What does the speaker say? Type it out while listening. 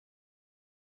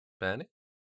Panic?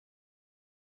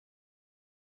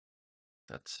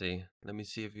 Let's see. Let me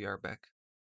see if we are back.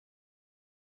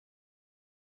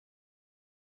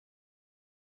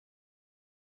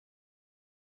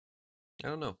 I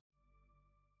don't know.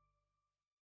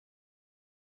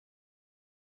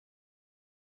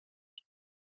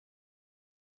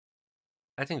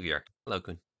 I think we are. Hello,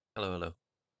 Kun. Hello, hello.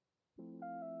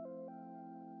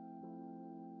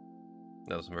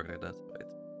 That doesn't work like that. Wait.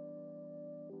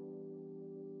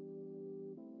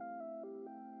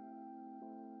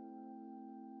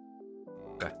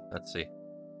 Okay, let's see.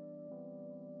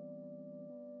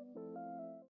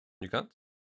 You can't?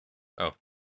 Oh.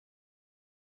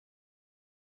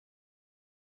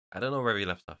 I don't know where we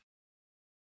left off.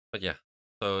 But yeah.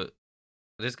 So,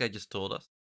 this guy just told us,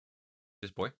 this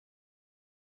boy,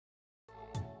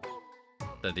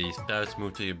 that the scouts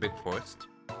moved to a big forest.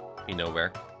 We know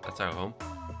where. That's our home.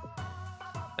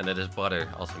 And that his brother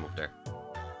also moved there.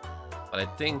 But I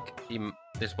think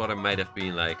this brother might have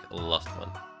been like a lost one.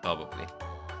 Probably.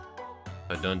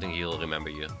 So I don't think he'll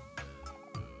remember you.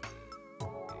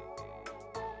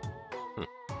 Hmm.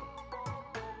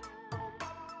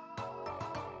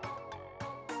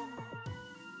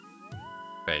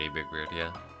 Very big weird,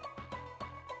 yeah.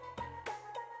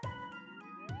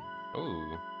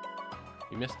 Oh,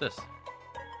 you missed this.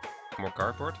 More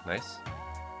cardboard, nice.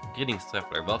 Greetings,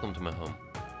 traveler, welcome to my home.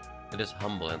 It is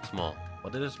humble and small,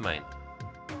 but it is mine.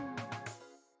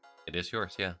 It is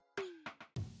yours, yeah.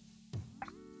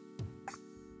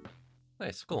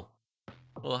 Nice, cool.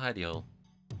 A little hidey hole.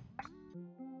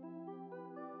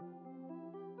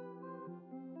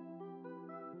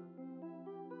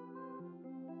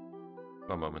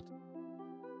 One moment.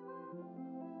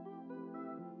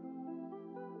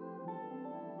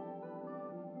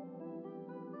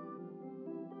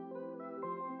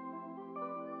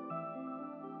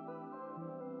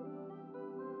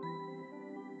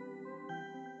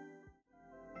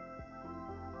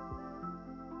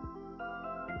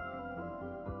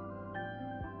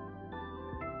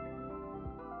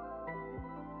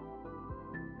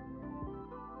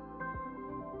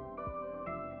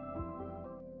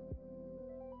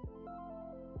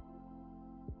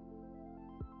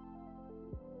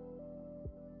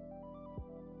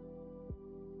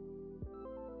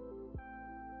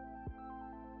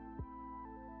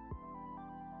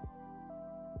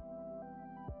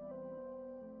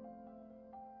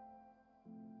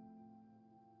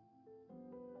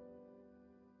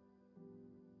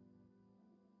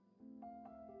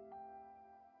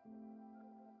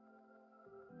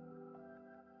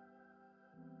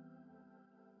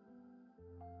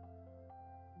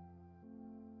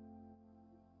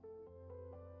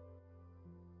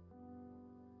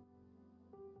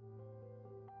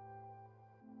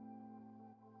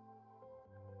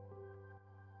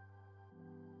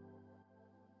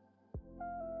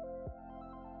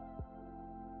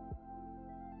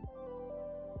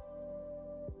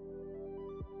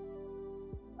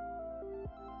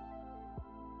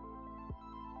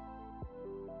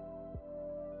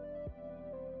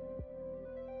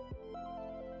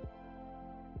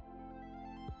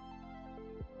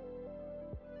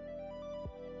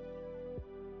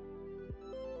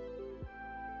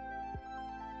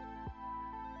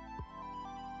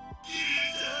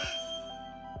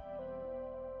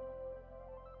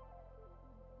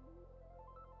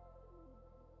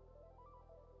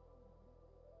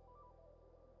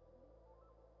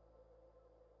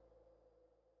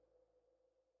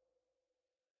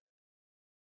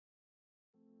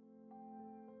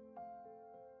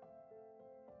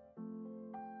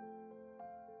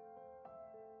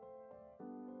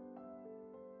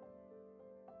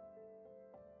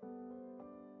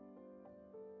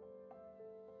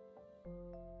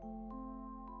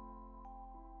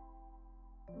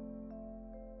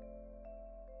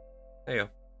 There you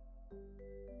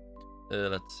go.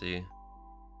 Let's see.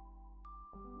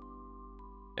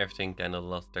 Everything kind of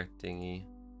lost their thingy.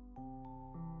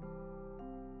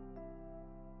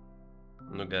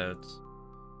 Lookouts.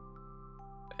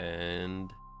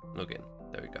 And login.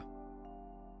 There we go.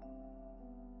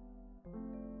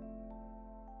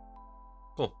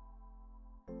 Cool.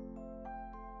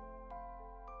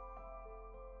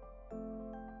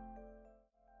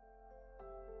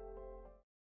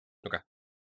 Okay.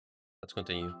 Let's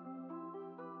continue.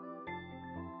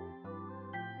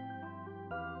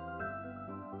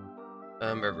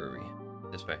 Where were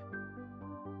we? This way.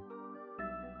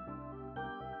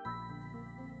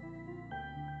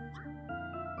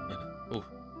 Ooh,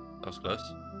 that was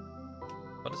close.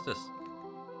 What is this?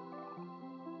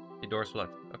 The door's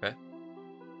locked. Okay.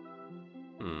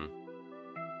 Hmm.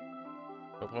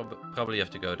 Nope. probably have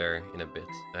to go there in a bit,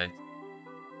 right?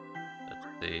 Let's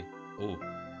see. Ooh.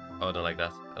 Oh, I don't like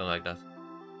that. I don't like that.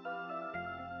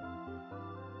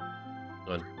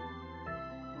 Run.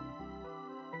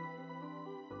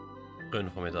 Run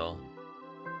from it all.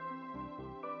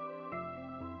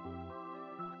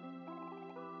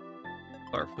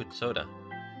 Our fruit soda.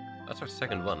 That's our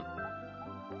second one.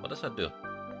 What does that do?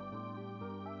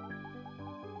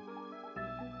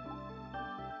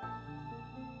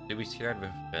 Did we share it with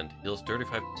a friend? Heals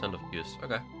 35% of Qs.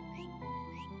 Okay.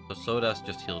 So sodas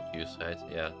just heal Qs, right?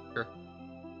 Yeah, sure.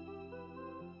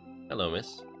 Hello,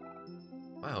 miss.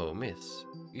 Wow, miss.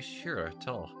 You sure are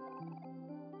tall.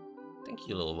 Thank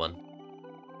you, little one.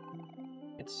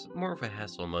 It's more of a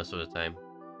hassle most of the time,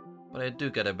 but I do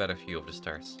get a better view of the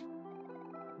stars.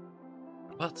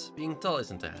 But being tall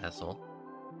isn't a hassle.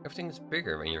 Everything is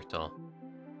bigger when you're tall.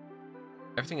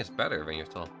 Everything is better when you're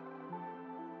tall.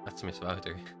 That's Miss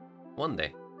Wouter. One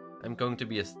day, I'm going to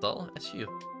be as tall as you.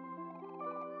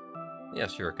 Yeah,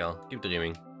 sure, Cal. Keep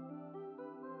dreaming.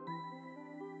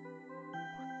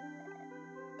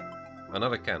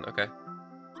 Another can, okay.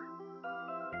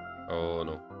 Oh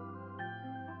no.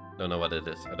 Don't know what it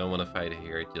is. I don't want to fight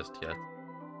here just yet.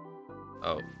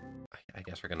 Oh, I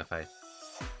guess we're gonna fight.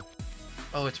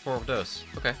 Oh, it's 4 of those.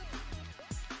 Okay.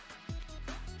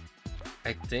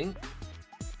 I think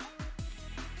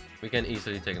we can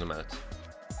easily take them out.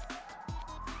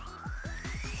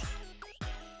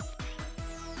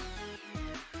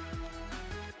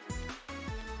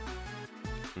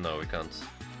 No, we can't.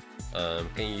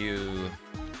 Can you...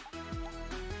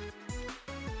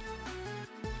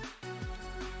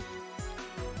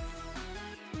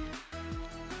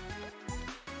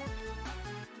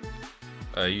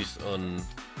 use on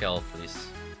Cal, please.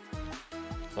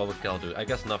 What would Cal do? I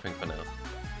guess nothing for now.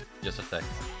 Just attack.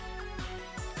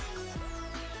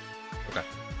 Okay.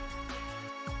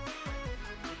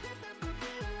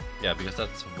 Yeah, because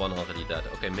that's one already dead.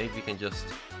 Okay, maybe we can just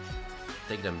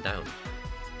take them down.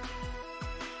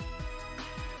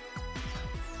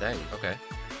 Dang, okay.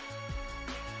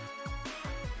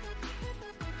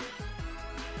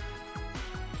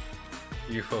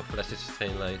 UFO flashes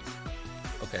sustain light.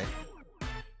 Okay.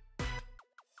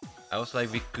 I was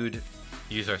like, we could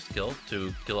use our skill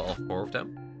to kill all 4 of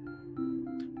them.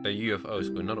 They're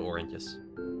UFOs, but not oranges.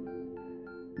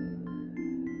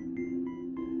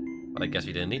 But I guess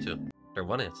we didn't need to. They're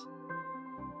 1 hit.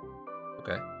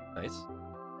 Okay, nice.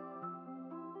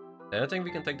 And I think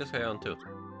we can take this guy on too.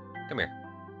 Come here.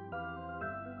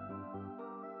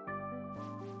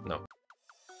 No.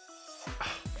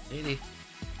 Really?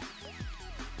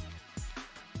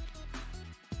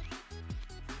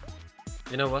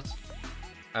 You know what?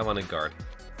 I want to guard.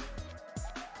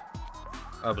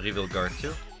 Omori will guard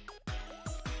too.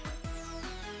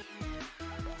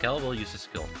 Cal will use his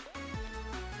skill.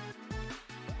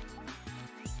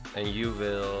 And you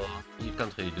will... You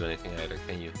can't really do anything either,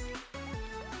 can you?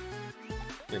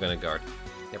 You're gonna guard.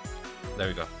 Yep. There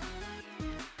we go.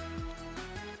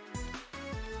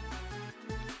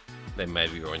 They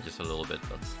might be oranges a little bit,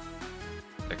 but...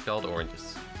 They're called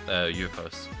oranges.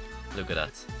 UFOs. Look at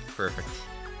that. Perfect.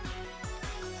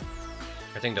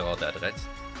 I think they're all dead, right?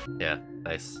 Yeah,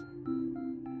 nice.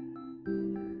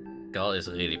 Cal is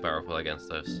really powerful against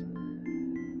those.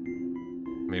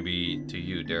 Maybe to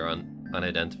you they're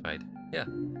unidentified. Yeah.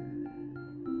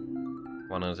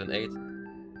 108.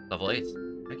 Level 8.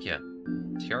 Heck yeah.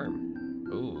 Charm.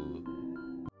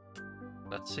 Ooh.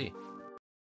 Let's see.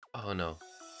 Oh no.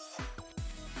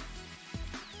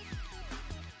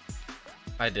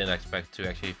 I didn't expect to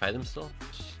actually fight him still.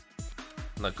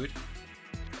 Not good.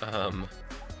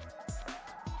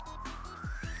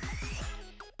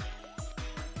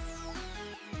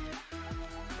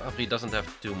 He doesn't have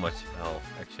too much health,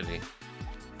 actually.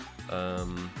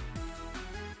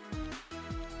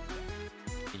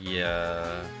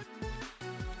 Yeah.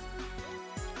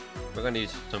 We're gonna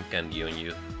use some candy on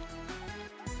you.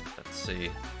 Let's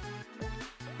see.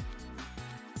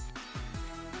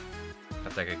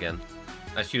 Attack again.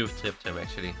 I should have tripped him,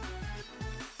 actually.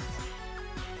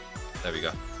 There we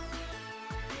go.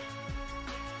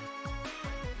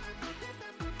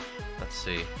 Let's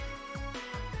see.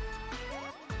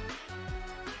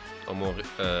 Omori,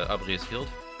 Omori is healed.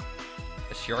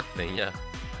 A shark plane, yeah.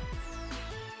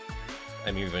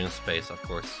 I mean, we're in space, of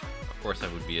course. Of course I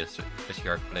would be a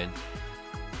shark plane.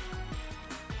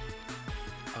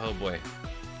 Oh boy.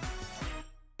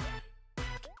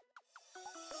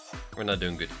 We're not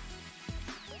doing good.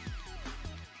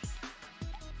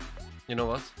 You know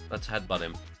what? Let's headbutt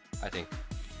him, I think.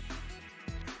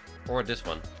 Or this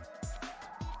one.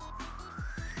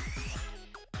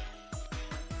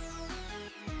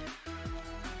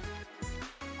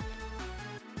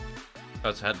 Oh,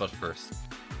 it's headbutt first.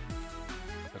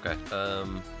 Okay,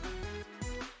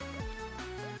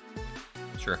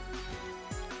 sure.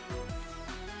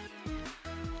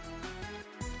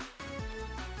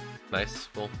 Nice,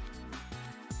 cool.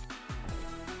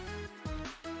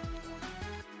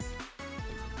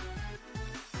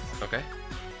 Okay,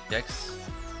 yikes.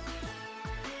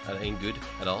 That ain't good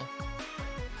at all.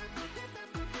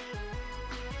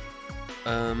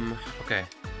 Okay.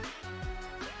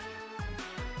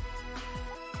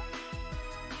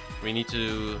 We need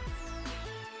to...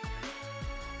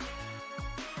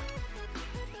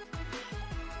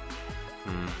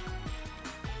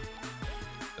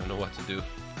 Don't know what to do.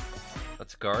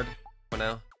 Let's guard for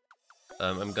now.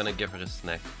 I'm gonna give her a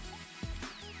snack.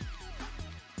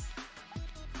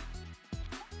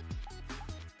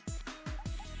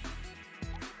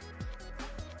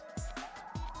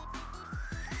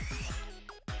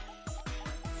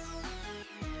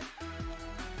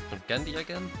 Some candy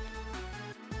again?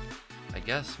 I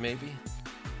guess, maybe.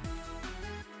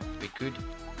 We could.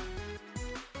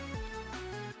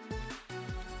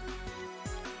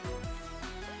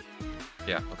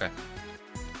 Yeah, okay.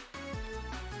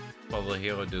 What will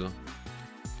Hero do?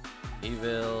 He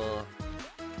will...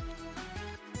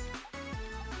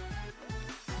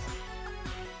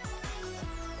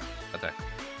 attack.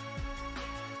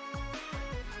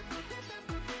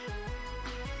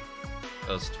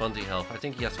 That's 20 health. I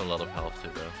think he has a lot of health too,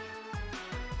 though.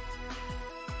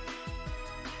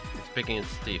 It's picking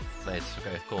its teeth. Nice.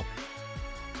 Okay, cool.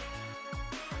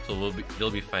 So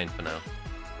we'll be fine for now.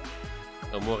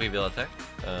 Omori will attack.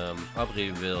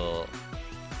 Aubrey will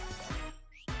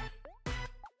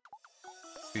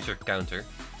use her counter.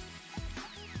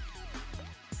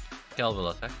 Kel will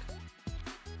attack.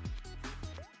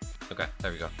 Okay,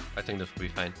 there we go. I think this will be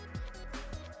fine.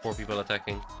 4 people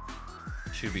attacking.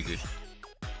 Should be good.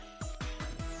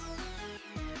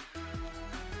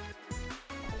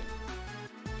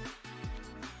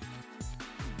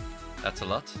 That's a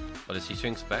lot, but as he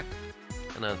swings back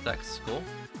and then attacks, cool.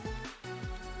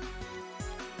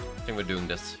 I think we're doing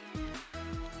this.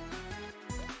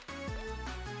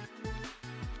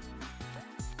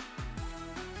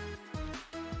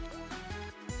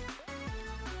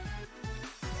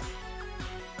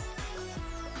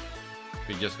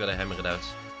 We just gotta hammer it out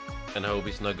and hope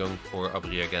he's not going for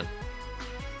Aubrey again.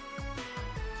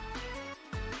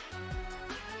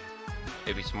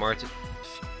 If he's smart.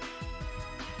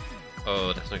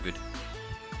 Oh, that's not good.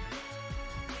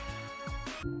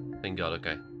 Thank God,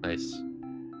 okay. Nice.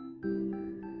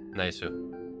 Nice.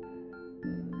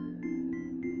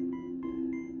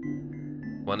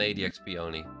 180 XP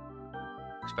only.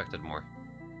 Expected more.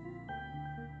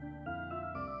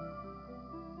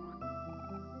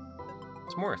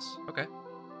 S'mores, okay.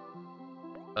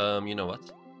 You know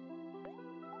what?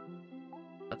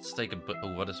 Let's take a...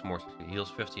 Oh, what is s'mores? It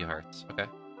heals 50 hearts, okay.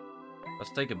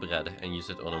 Let's take a bread and use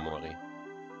it on Omori.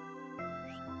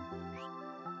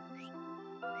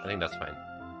 I think that's fine.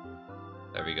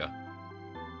 There we go.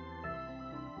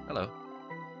 Hello.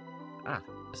 Ah,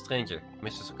 a stranger,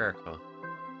 Mr. Scarecrow.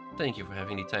 Thank you for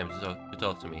having the time to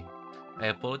talk to me. I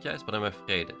apologize, but I'm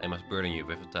afraid I must burden you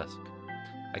with a task.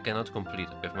 I cannot complete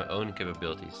it with my own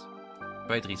capabilities.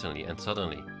 Quite recently and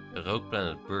suddenly, a rogue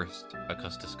planet burst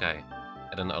across the sky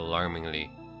at an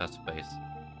alarmingly fast pace.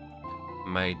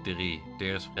 My 3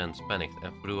 dearest friends panicked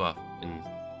and flew off in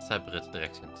separate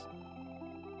directions.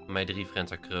 My 3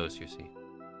 friends are crows, you see,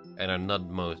 and are not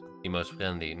the most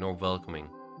friendly nor welcoming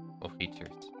of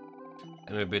creatures.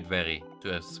 I'm a bit wary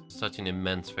to ask such an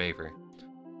immense favor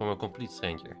from a complete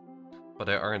stranger, but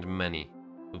there aren't many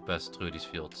who pass through these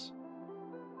fields.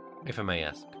 If I may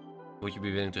ask, would you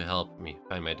be willing to help me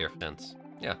find my dear friends?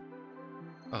 Yeah.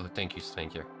 Oh, thank you,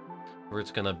 stranger.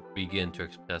 Words cannot begin to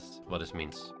express what this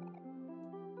means.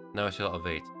 Now I shall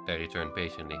await their return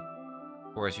patiently,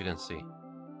 for as you can see,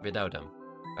 without them,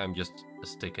 I'm just a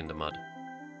stick in the mud.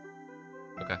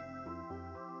 Okay.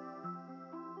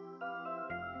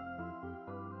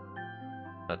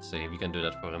 Let's see if we can do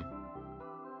that for him.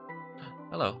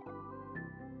 Hello.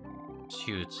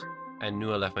 Shoot, I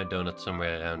knew I left my donut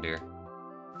somewhere around here.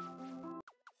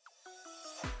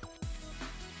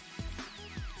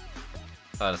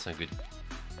 Oh, that's not good.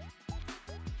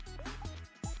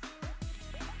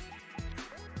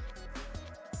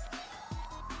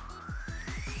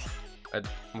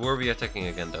 Were we attacking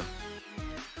again though?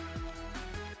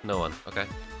 No one, okay.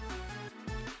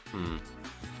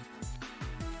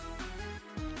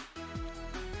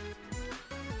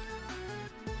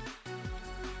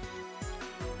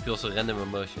 Feels a random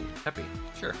emotion. Happy,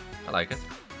 sure, I like it.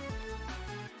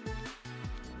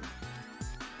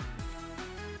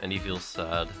 And he feels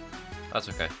sad. That's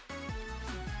okay.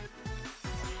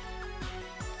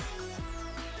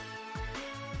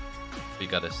 We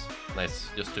got this. Nice.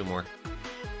 Just 2 more.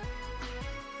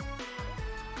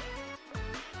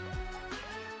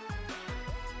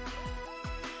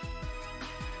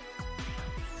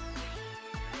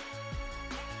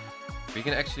 We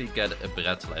can actually get a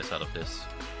bread slice out of this,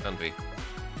 can't we?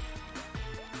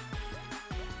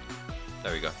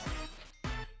 There we go.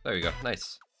 There we go.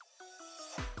 Nice.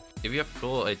 If you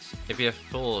have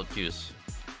full juice,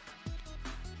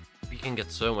 we can get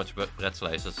so much bread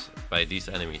slices by these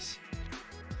enemies.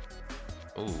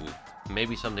 Ooh,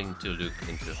 maybe something to look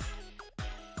into.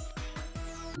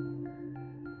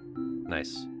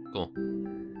 Nice. Cool.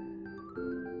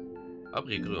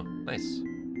 Abri grew. Nice.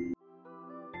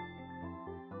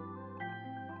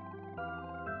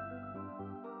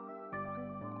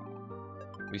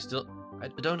 We still... A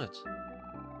donut!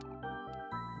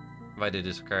 Why did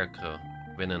this scarecrow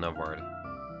win an award?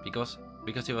 Because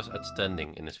he was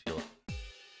outstanding in his field.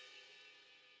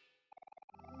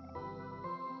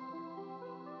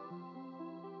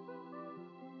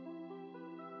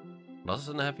 Was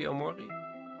it a happy Omori?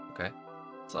 Okay.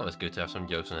 It's always good to have some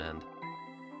jokes in hand.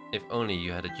 If only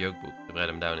you had a joke book to write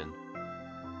them down in.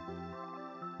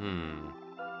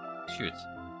 Shoot.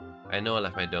 I know I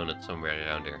left my donut somewhere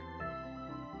around here.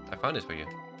 I found it for you.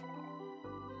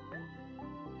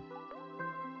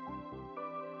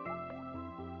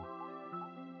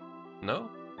 No?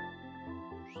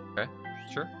 Okay,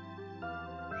 sure.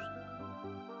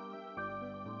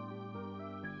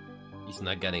 He's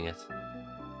not getting it.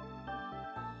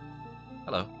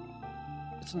 Hello.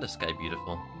 Isn't the sky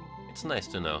beautiful? It's nice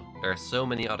to know there are so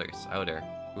many others out there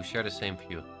who share the same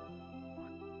view.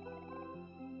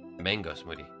 Mango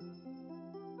smoothie.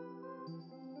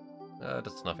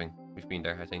 That's nothing. We've been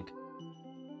there, I think.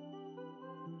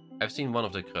 I've seen one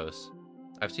of the crows.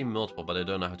 I've seen multiple, but I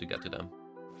don't know how to get to them.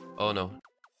 Oh no.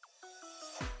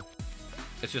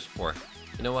 It's just 4.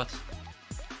 You know what?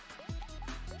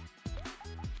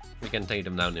 We can take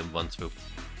them down in one swoop.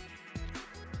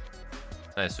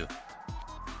 Nice swoop.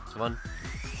 It's 1.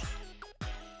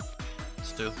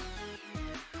 It's 2.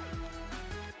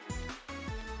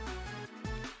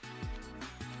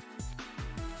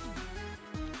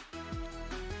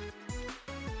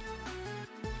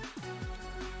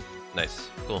 Nice.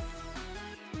 Cool.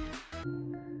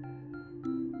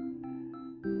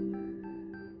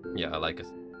 Yeah, I like it.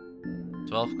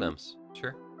 12 clams.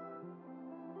 Sure.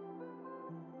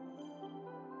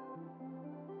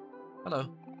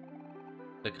 Hello.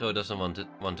 The crow doesn't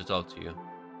want to talk to you.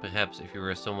 Perhaps if you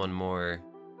were someone more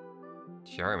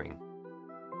charming.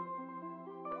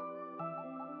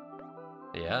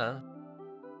 Yeah.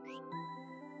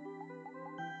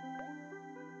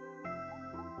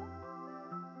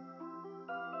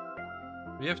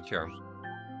 We have charm.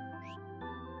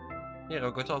 Here, I'll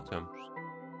go talk to him.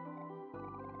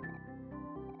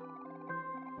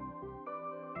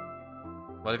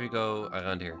 What if you go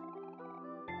around here?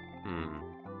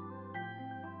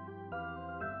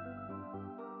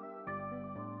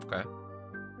 Okay.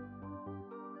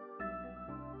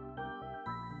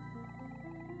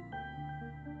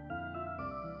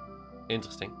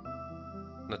 Interesting.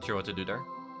 Not sure what to do there.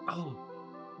 Oh!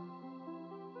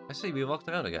 I see, we walked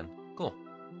around again. Cool.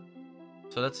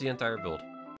 So that's the entire build.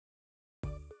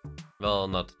 Well,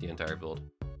 not the entire build.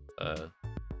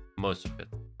 Most of it.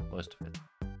 Most of it.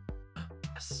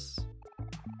 Yes!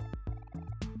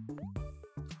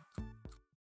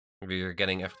 We're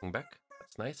getting everything back.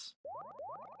 That's nice.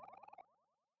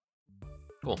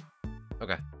 Cool.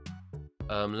 Okay.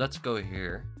 Let's go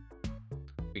here.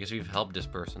 Because we've helped this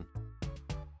person.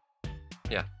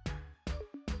 Yeah.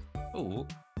 Oh,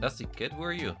 that's the kid? Who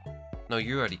are you? No,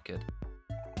 you are the kid.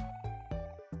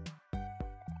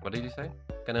 What did you say?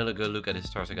 Can I go look at his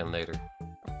stars again later?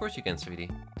 Of course you can, sweetie.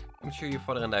 I'm sure your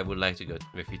father and I would like to go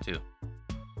with you too.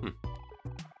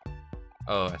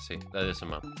 Oh, I see. That is a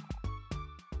map.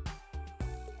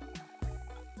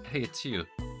 Hey, it's you.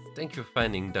 Thank you for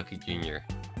finding Ducky Jr.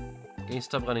 Can you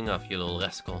stop running off, you little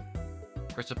rascal?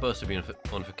 We're supposed to be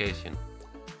on vacation.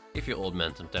 Give your old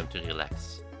man some time to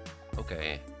relax.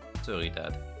 Okay. Sorry,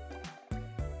 Dad.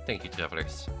 Thank you,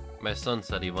 travelers. My son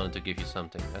said he wanted to give you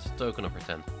something as a token of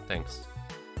pretend. Thanks.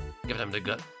 Give them the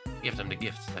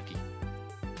gifts, Ducky.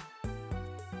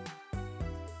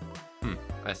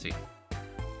 I see.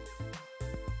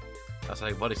 I was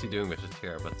like, what is he doing with his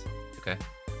chair? But okay.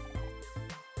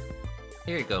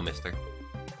 Here you go, mister.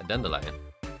 A dandelion.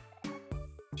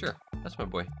 Sure, that's my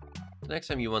boy. The next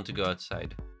time you want to go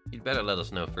outside, you'd better let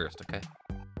us know first, okay?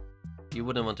 You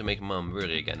wouldn't want to make Mom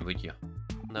worry again, would you?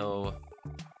 No.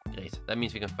 Great, That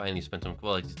means we can finally spend some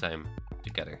quality time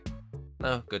together.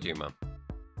 Now, go to your mom.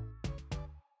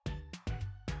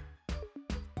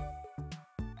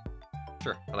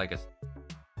 Sure, I like it.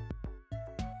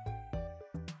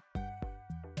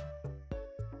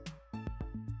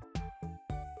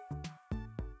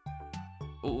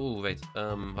 Ooh, wait,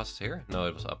 was it here? No,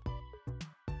 it was up.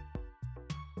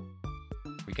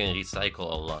 We can recycle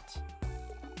a lot.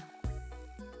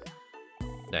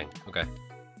 Dang, okay.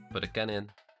 Put a can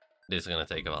in. This is gonna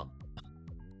take a while.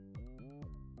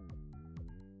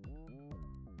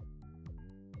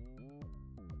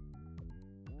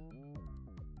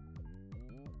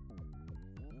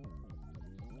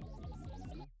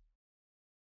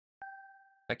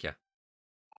 Heck yeah.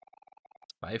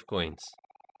 5 coins.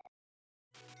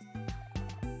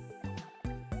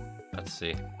 Let's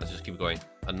see. Let's just keep going.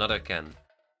 Another can.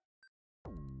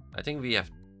 I think we have...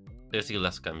 There's the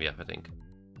last can we have, I think.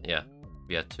 Yeah,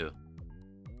 we had 2.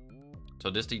 So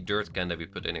this is the dirt can that we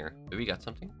put in here. Do we got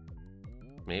something?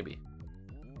 Maybe.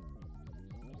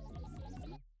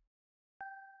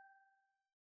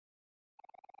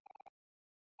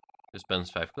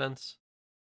 Dispense 5 clans.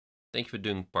 Thank you for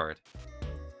doing part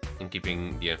in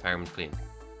keeping the environment clean.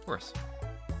 Of course.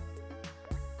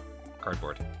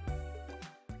 Cardboard.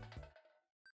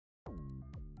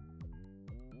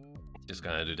 Just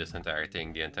gonna do this entire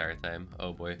thing the entire time.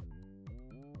 Oh boy.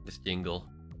 This jingle.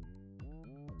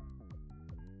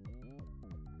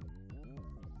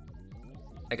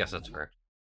 I guess that's fair.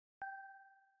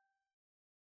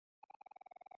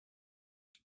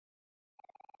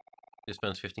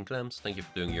 Dispense 15 clams. Thank you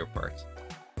for doing your part.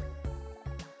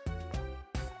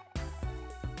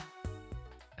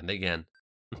 And again.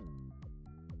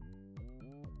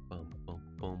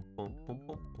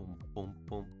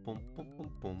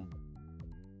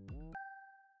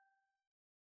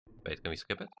 Wait, can we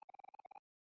skip it?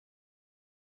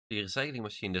 The recycling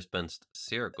machine dispensed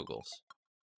 0 goggles.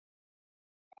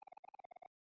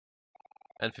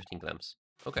 And 15 clams.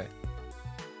 Okay.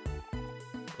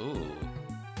 Ooh.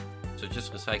 So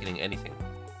just recycling anything.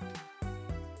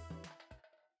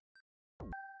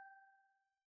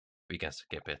 We can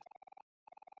skip it.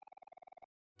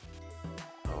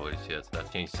 Holy shit,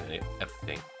 that changes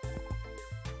everything.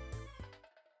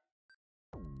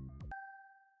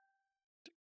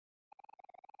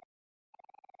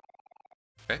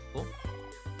 Okay, cool.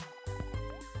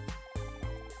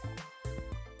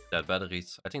 That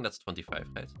batteries, I think that's 25,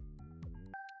 right?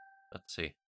 Let's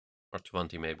see. Or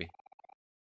 20 maybe.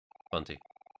 20.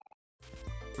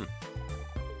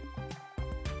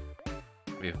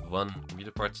 We have 1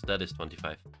 computer parts, that is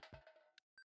 25.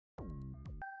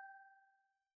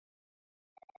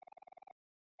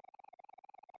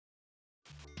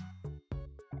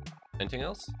 Anything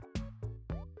else?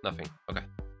 Nothing, okay.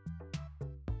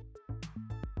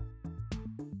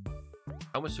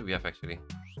 How much do we have actually?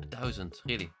 1,000,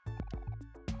 really?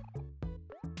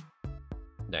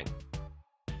 Dang.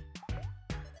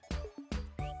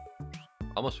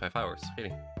 Almost 5 hours,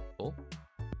 really. Cool.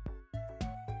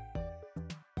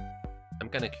 I'm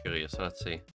kinda curious, so let's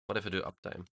see. What if I do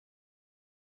uptime?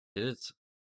 Did it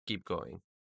keep going?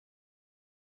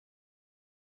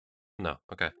 No,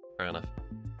 okay, fair enough.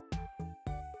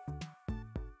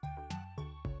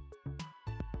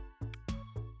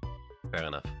 Fair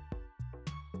enough.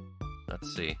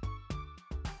 Let's see.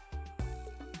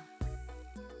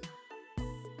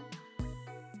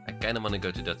 I kinda wanna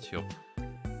go to that shop.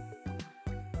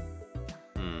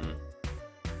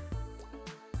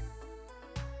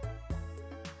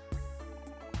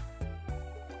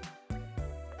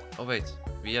 Oh wait,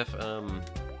 we have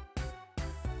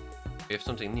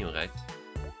something new, right?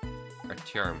 Our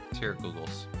charm, tier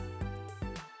goggles.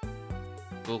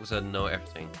 Goggles that know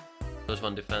everything. Plus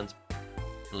 1 defense,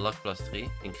 luck +3,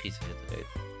 increase hit rate.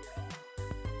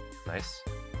 Nice.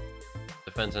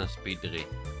 Defense and speed 3.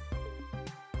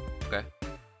 Okay.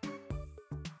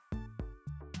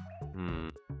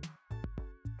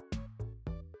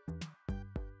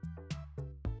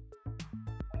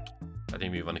 I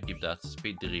think we want to keep that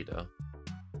speed 3 though.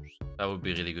 That would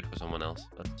be really good for someone else.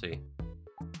 Let's see.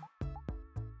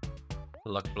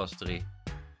 Luck +3.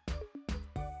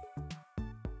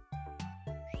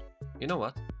 You know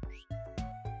what?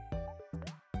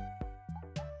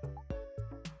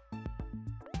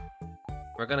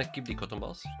 We're gonna keep the cotton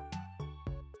balls.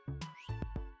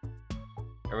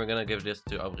 And we're gonna give this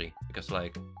to Omori. Because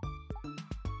like...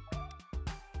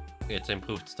 it's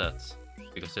improved stats.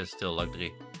 Because it's still luck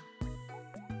 3.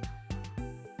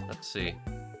 Let's see.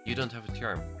 You don't have a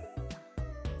charm.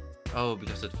 Oh,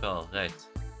 because it fell, right.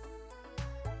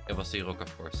 It was the rock,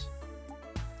 of course.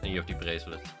 And you have the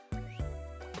bracelet.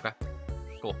 Okay,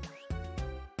 cool.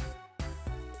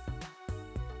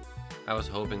 I was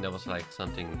hoping that was like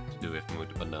something to do with mood,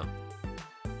 but no.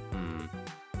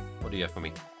 What do you have for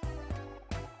me?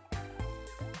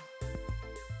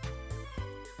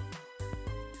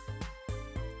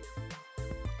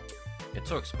 It's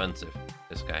so expensive,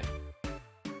 this guy.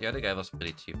 The other guy was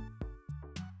pretty cheap.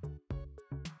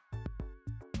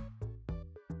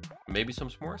 Maybe some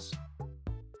s'mores?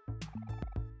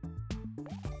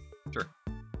 Sure.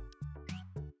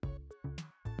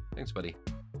 Thanks, buddy.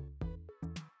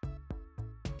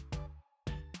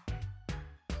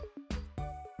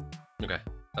 Okay,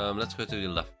 let's go to the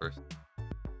left first.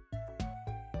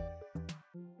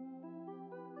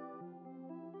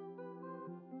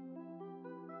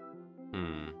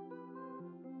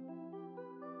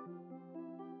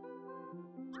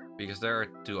 Because there are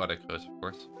two other crows, of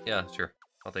course. Yeah, sure.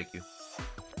 I'll take you.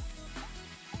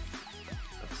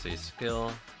 Let's see,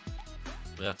 skill.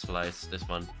 Bread slice, this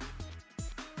one.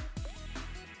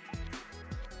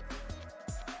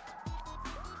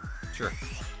 Sure.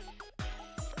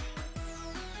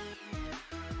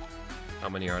 How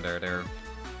many are there? There are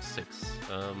 6.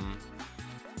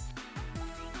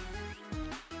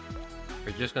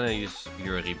 We're just gonna use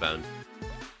your rebound.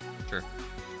 Sure.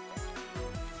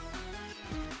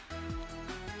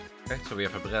 Okay, so we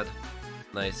have a bread.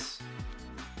 Nice.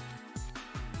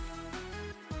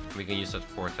 We can use that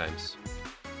 4 times.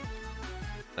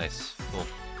 Nice. Cool.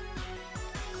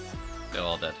 They're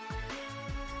all dead.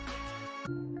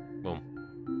 Boom.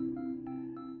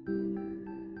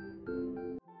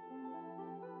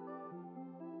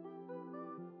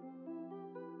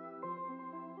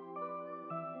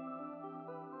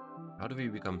 How do we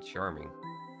become charming?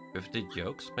 With the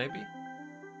jokes, maybe?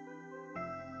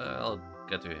 I'll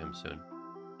get to him soon.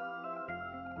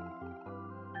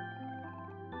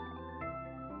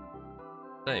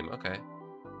 Same, okay.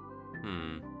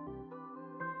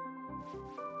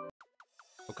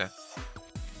 Okay.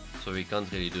 So we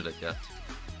can't really do that yet.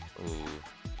 Ooh.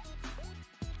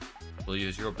 We'll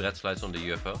use your bread slides on the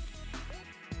UFO.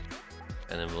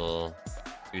 And then we'll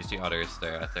use the others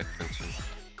their attack function.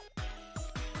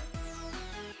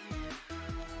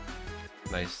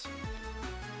 Nice.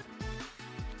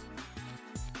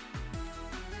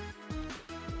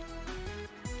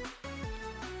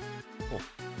 Oh.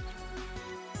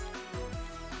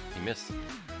 He missed.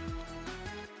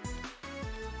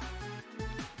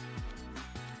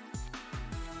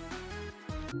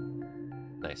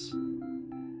 Nice.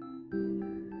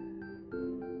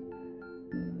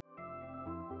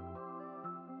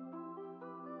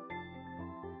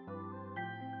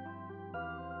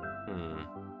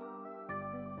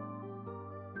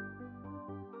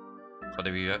 But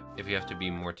if you have to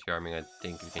be more charming, I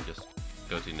think we can just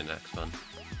go to the next one.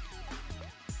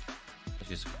 Let's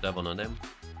just double on him,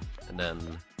 and then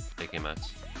take him out.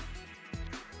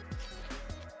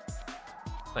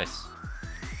 Nice.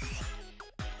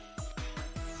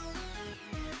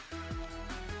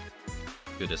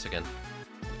 Do this again.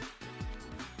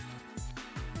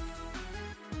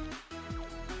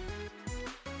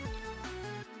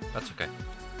 That's okay.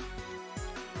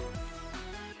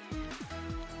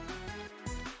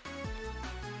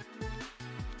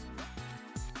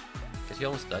 Is he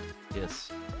almost dead?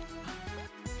 Yes.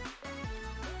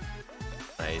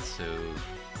 Nice, so...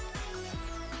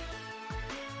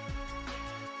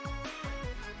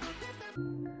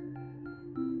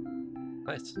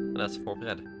 Nice, and that's 4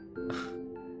 bread.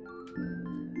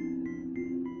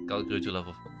 Gal grew to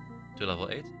level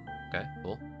 8. Okay,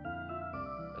 cool.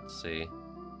 Let's see.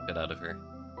 Get out of here.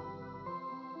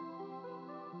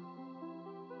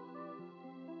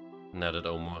 Now that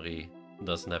Omori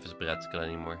doesn't have his bread skill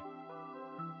anymore.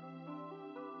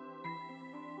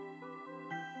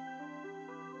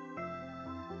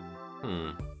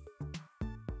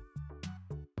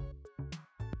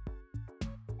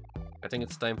 I think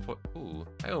it's time for... Ooh,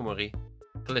 hi Omori.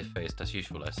 Cliff-faced as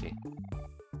usual, I see.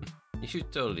 You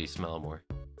should totally smell more.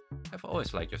 I've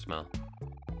always liked your smell.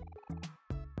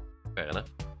 Fair enough.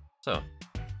 So,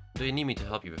 do you need me to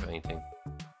help you with anything?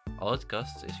 All it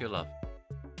costs is your love.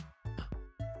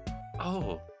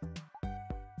 Oh!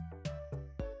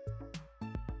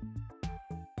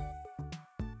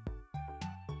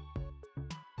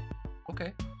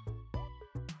 Okay.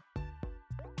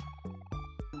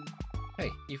 Hey,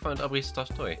 you found Aubrey's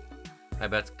stuffed toy. I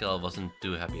bet Cal wasn't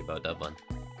too happy about that one.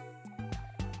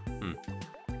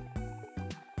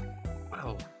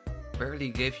 Wow, barely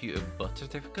gave you a birth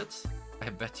certificate? I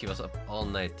bet he was up all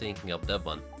night thinking of that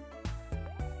one.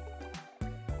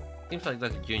 Seems like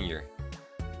Dr. Jr.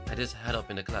 had his head up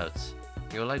in the clouds.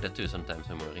 You're like that too sometimes,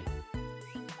 Omori.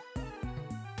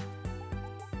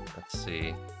 Let's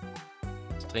see.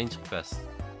 Strange request.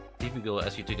 Typical will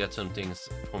ask you to get some things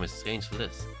from his strange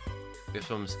list. We have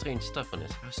some strange stuff on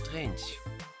it. How strange.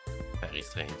 Very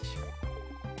strange.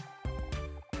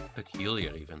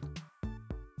 Peculiar even.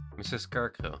 Mr.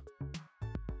 Scarecrow.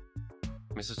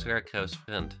 Mr. Scarecrow's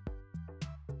friend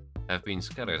have been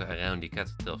scattered around the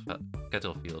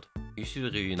cattle field. You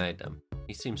should reunite them.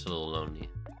 He seems a little lonely.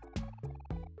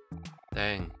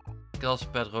 Dang. Cal's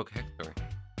bedrock Hector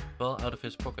fell out of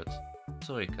his pocket.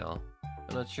 Sorry, Cal.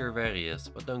 I'm not sure where he is,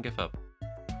 but don't give up.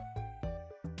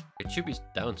 It should be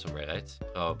down somewhere, right?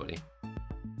 Probably.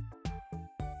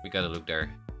 We gotta look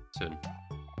there soon.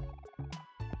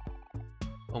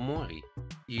 Omori,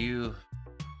 you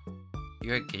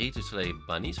agreed to slay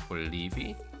bunnies for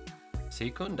Levy?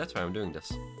 Seikun? That's why I'm doing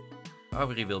this.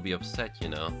 Aubrey will be upset, you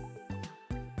know.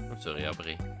 I'm sorry,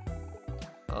 Aubrey.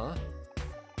 Huh?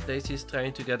 Daisy's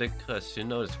trying to get a crush. You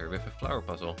noticed her with a flower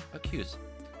puzzle. How cute.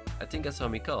 I think I saw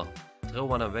Mikal throw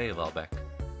one away a while back.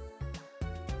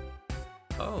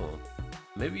 Oh,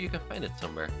 maybe you can find it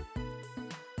somewhere.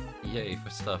 Yay for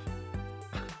stuff.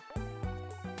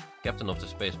 Captain of the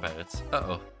Space Pirates.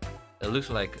 Uh-oh. It looks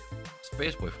like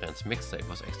Space Boyfriend's mixtape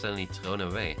was accidentally thrown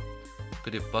away.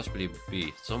 Could it possibly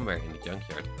be somewhere in the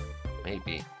junkyard?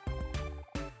 Maybe.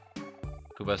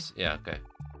 Kuba's... yeah, okay.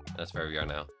 That's where we are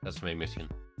now. That's the main mission.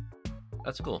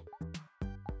 That's cool.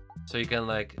 So you can,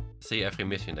 like, see every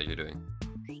mission that you're doing.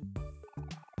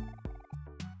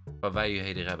 But why you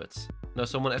hate the rabbits? No,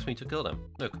 someone asked me to kill them.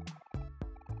 Look.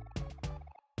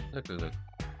 Look, look, look.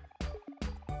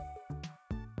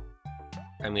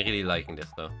 I'm really liking this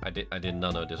though. I did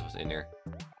not know this was in here.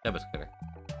 Rabbit killer.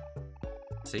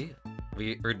 See?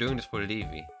 We're doing this for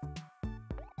Levy.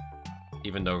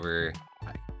 Even though we're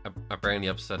apparently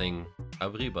upsetting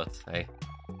Aubrey, but hey.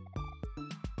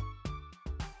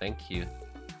 Thank you.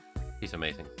 He's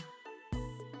amazing.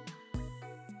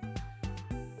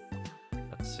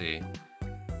 Let's see.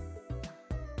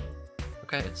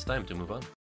 Okay, it's time to move on.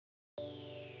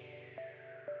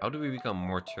 How do we become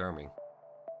more charming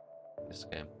in this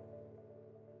game?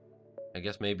 I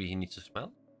guess maybe he needs to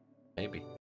smell? Maybe.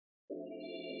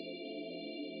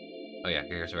 Oh yeah,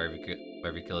 here's where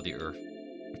we kill the Earth.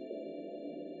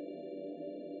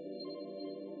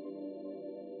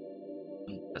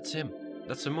 That's him.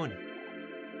 That's the moon.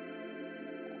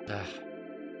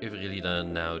 You've really done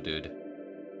it now, dude.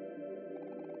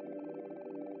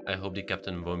 I hope the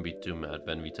captain won't be too mad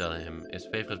when we tell him his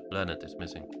favorite planet is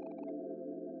missing.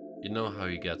 You know how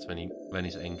he gets when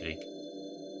he's angry.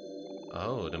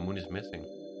 Oh, the moon is missing.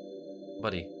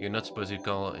 Buddy, you're not supposed to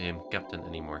call him captain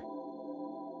anymore.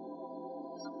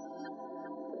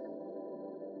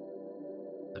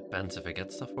 Depends if I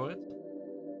get stuff for it.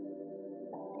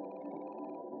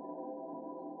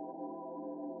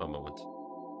 One moment.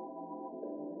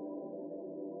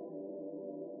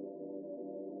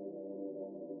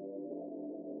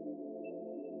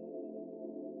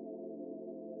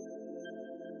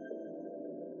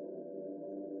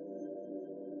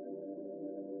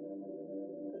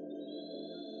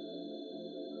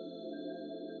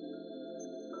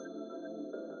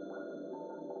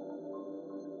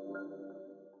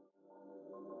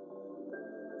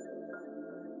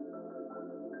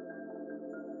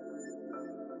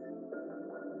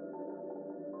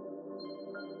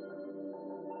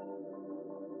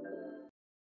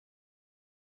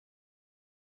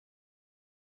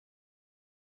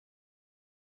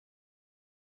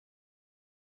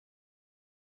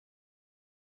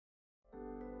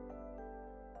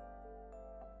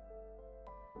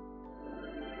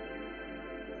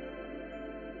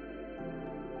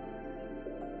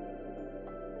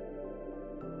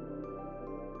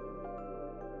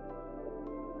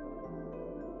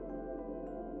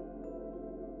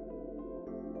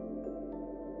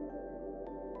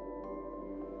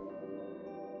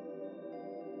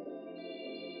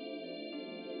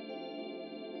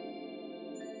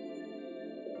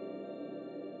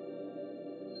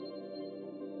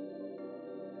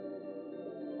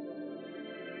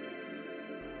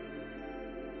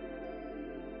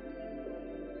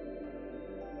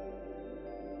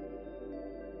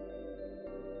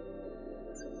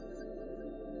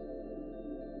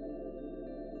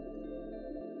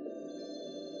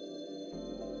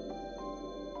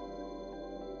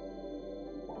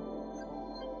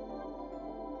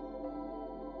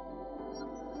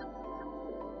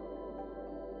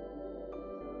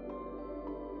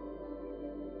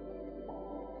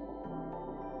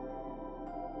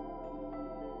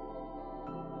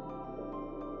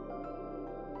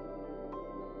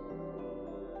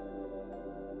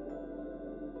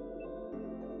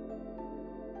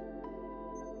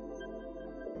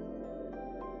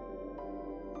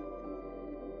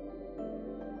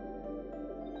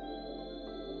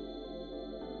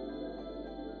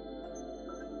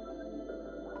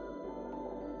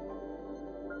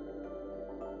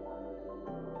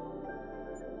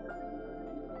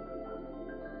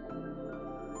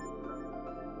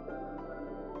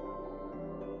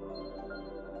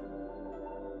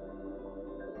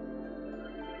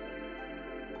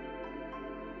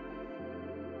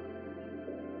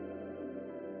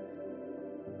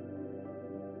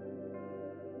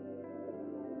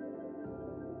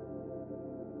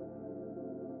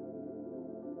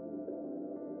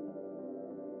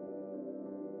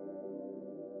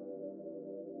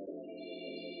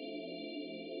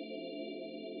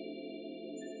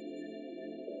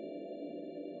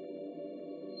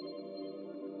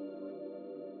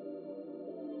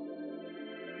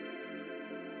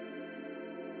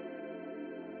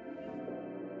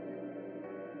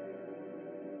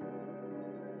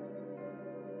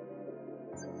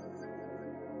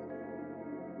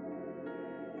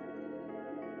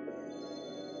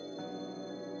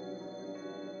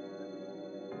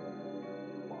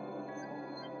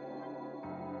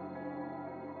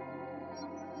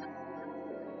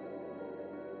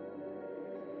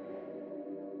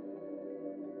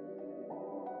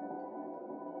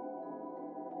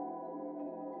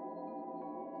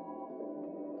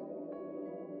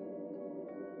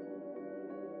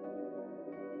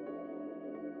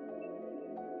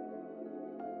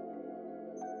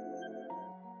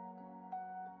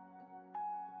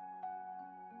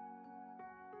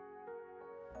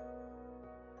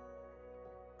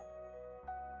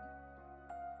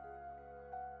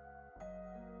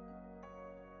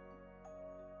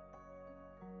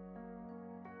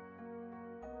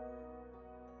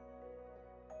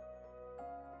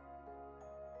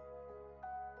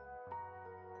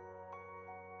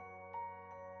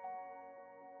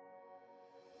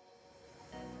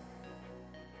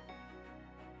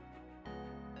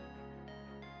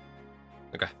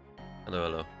 Okay. Hello,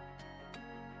 hello.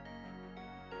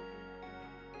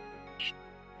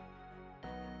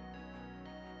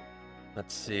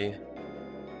 Let's see.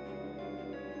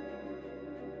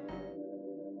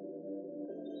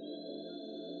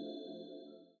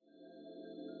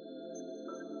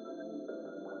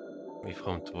 We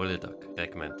from Twilderduck.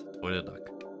 Recommend Twilderduck.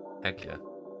 Heck yeah.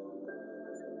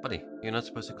 Buddy, you're not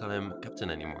supposed to call him Captain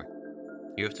anymore.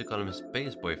 You have to call him his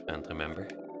space boyfriend, remember?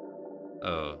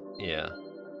 Oh, yeah.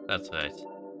 That's right.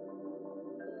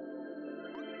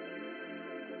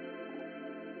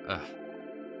 Ugh.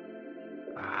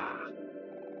 Ah.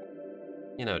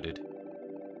 You know, dude.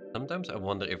 Sometimes I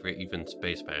wonder if we're even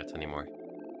space pirates anymore.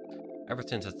 Ever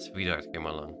since that sweetheart came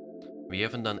along, we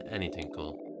haven't done anything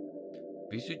cool.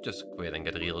 We should just quit and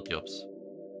get real jobs.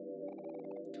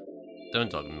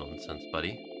 Don't talk nonsense,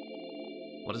 buddy.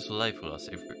 What is life for us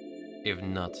if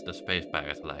not the space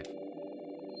pirate life?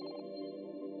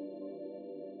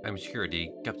 I'm sure the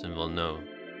captain will know.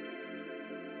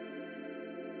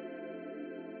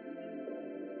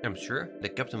 I'm sure the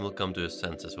captain will come to his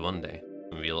senses one day,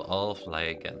 and we'll all fly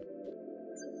again.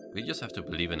 We just have to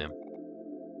believe in him.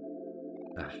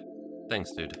 Ah,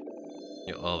 thanks, dude.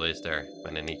 You're always there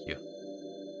when I need you.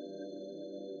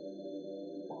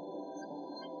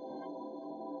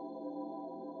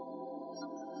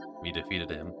 We defeated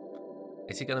him.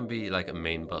 Is he gonna be like a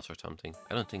main boss or something?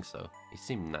 I don't think so. He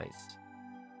seemed nice.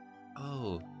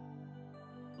 Oh.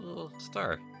 Little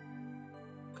star.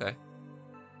 Okay.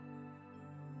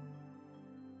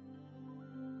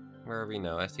 Where are we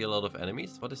now? I see a lot of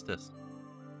enemies. What is this?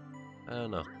 I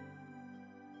don't know.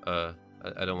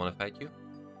 I don't want to fight you.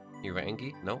 You're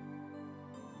angry? No?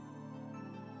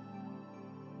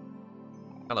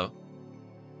 Hello.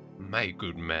 My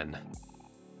good man.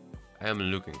 I am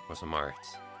looking for some art.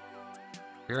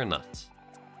 Fear not,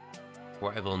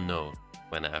 for I will know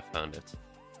when I have found it.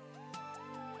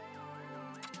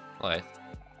 Alright.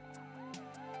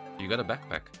 You got a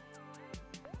backpack.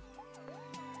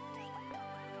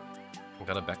 You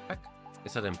got a backpack?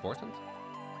 Is that important?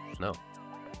 No.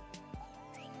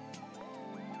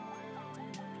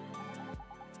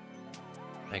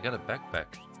 I got a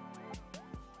backpack.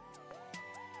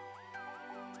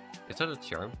 Is that a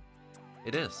charm?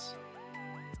 It is.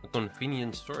 A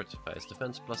convenient storage device,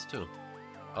 defense +2.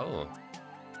 Oh.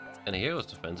 And a hero's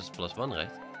defense is +1,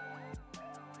 right?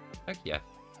 Heck yeah.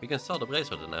 We can sell the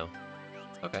bracelet now.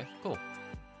 Okay, cool.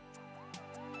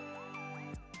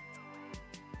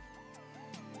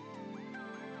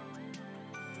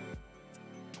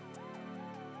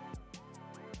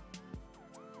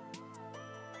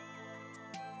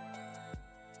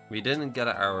 We didn't get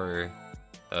our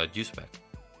juice back.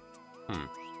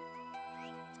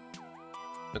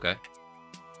 Okay.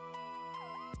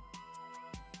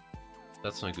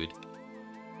 That's not good.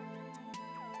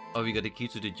 Oh, we got the key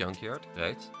to the junkyard,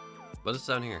 right? What is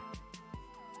down here?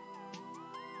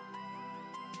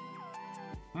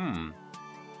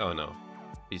 Oh no.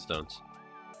 Please don't.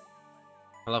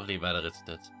 Lovely weather, isn't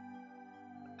it?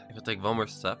 If I take one more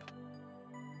step,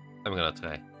 I'm gonna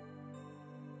try.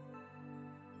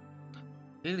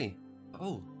 Really?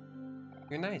 Oh,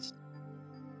 you're nice.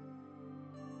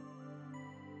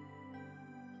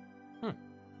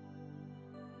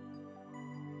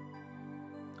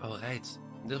 Oh right,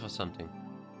 this was something.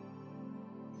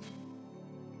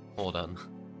 Hold on.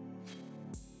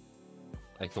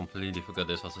 I completely forgot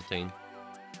this was a thing.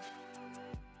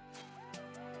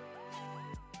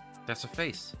 There's a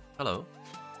face. Hello.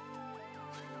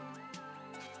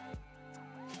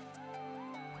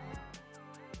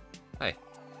 Hi.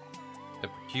 A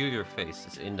peculiar face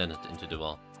is indented into the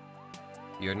wall.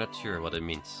 You're not sure what it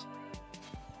means.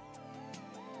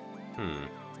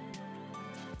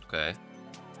 Okay.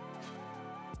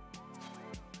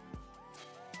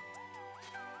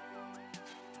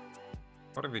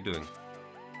 What are we doing?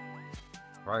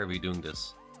 Why are we doing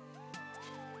this?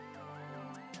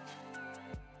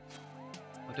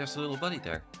 Oh, there's a little buddy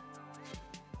there.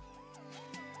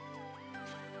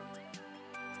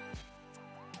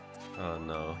 Oh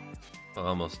no. We're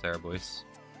almost there, boys.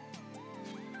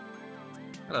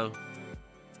 Hello.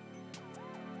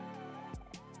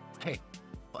 Hey,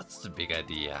 what's the big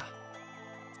idea?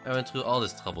 I went through all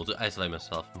this trouble to isolate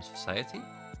myself from society,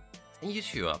 and you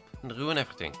show up and ruin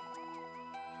everything.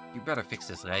 You better fix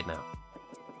this right now.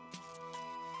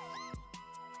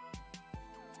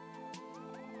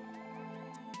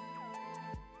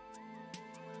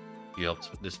 You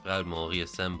helped this proud mole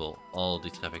reassemble all the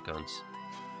traffic cones.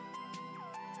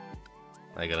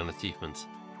 I got an achievement.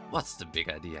 What's the big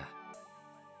idea?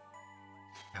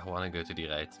 I wanna go to the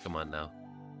right. Come on now.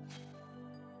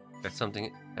 There's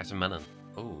a melon.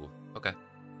 Oh, Okay.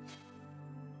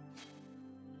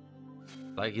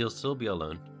 Like, he'll still be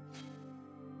alone.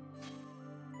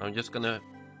 I'm just gonna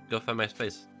go find my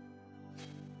space.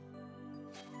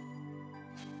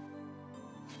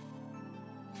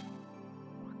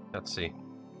 Let's see.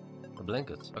 A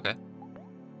blanket. Okay.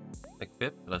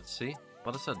 Equip. Let's see.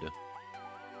 What does that do?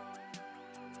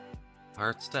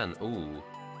 Hard stand. Ooh.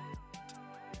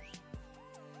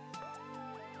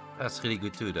 That's really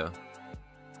good too, though.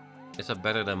 Is that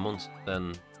better than monster?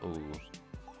 Than ooh.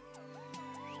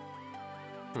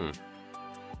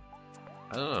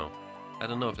 I don't know. I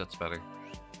don't know if that's better.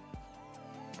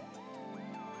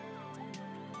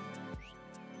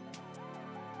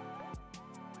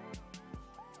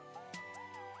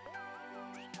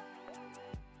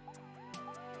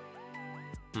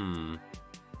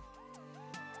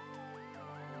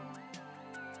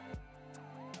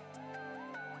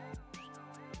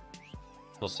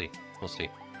 We'll see. We'll see.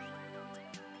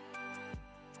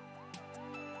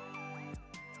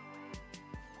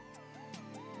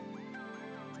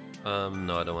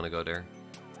 No, I don't want to go there.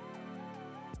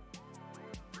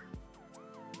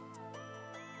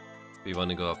 We want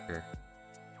to go up here.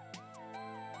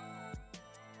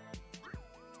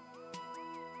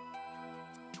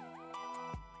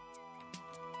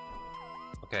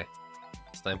 Okay.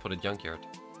 It's time for the junkyard.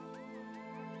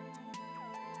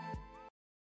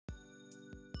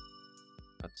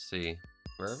 Let's see.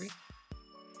 Where are we?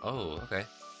 Oh, okay.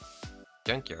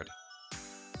 Junkyard.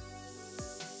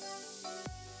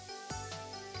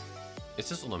 Is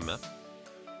this on a map?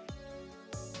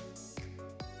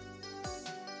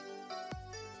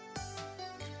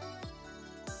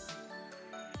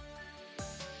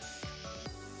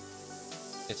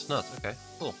 It's not. Okay,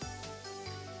 cool.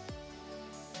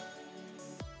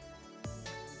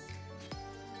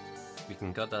 We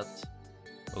can cut that.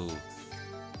 Oh.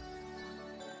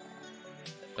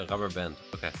 A rubber band.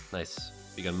 Okay, nice.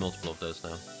 We got multiple of those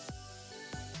now.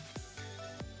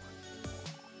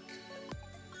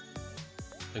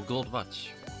 A gold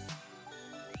watch.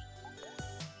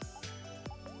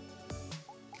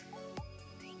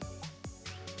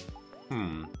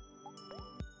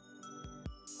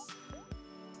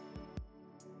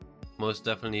 Most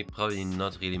definitely probably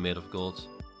not really made of gold.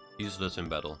 Useless in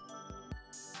battle.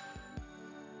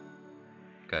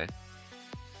 Okay.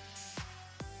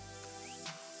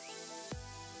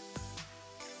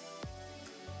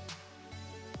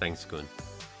 Thanks, Koen.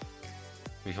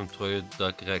 Wie van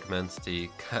Treudak recommends the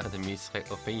Academy's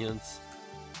opinions?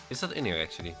 Is that in here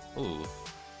actually? Ooh.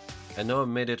 I know I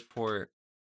made it for...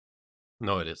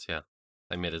 No, it is, yeah.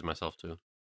 I made it myself too.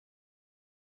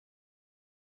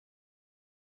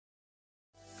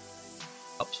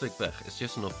 Absoluut weg. It's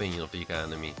just an opinion of the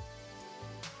Academy.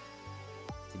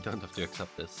 You don't have to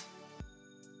accept this.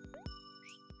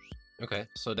 Okay,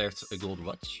 so there's a gold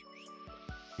watch.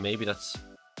 Maybe that's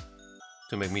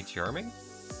to make me charming?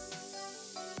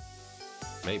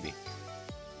 Maybe.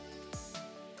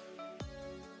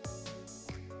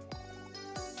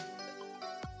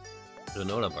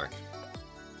 Granola bar.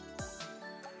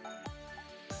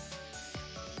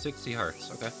 60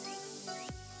 hearts, okay.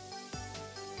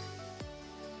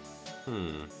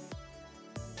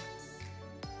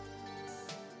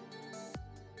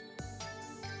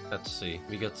 Let's see.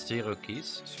 We got 0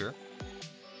 keys, sure.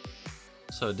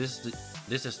 So this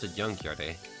is the junkyard,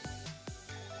 eh?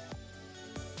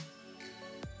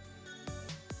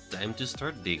 Time to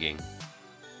start digging.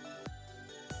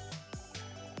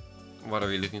 What are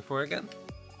we looking for again?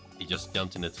 He just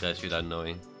jumped in the trash without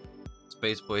knowing.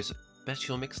 Space Boy's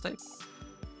special mixtape?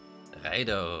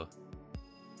 Righto.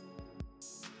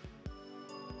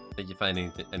 Did you find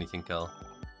anything, Cal?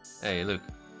 Hey, look.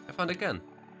 I found a can.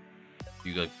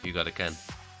 You got a can.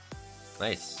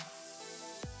 Nice.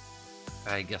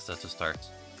 I guess that's a start.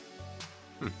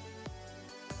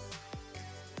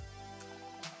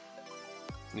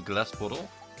 A glass bottle.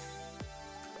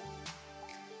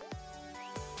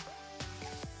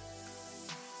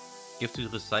 Give to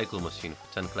the recycle machine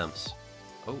for 10 clamps.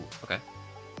 Oh, okay.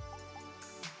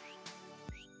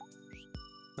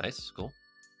 Nice, cool.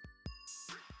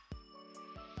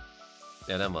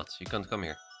 Yeah, then what? You can't come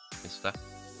here. It's stuck.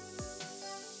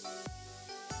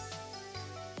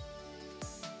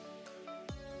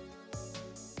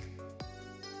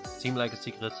 Seemed like a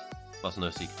secret, was no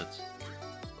secret.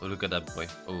 Oh, look at that boy.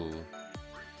 Oh.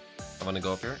 I wanna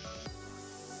go up here.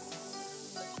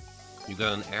 You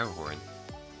got an air horn.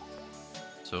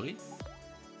 Sorry?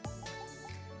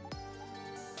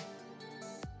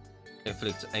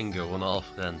 Inflicts anger on all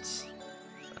friends.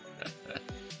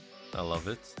 I love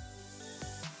it.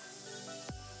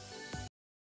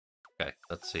 Okay,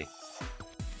 let's see.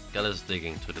 Kel is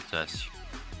digging through the trash.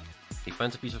 He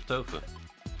finds a piece of tofu.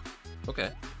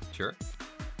 Okay, sure.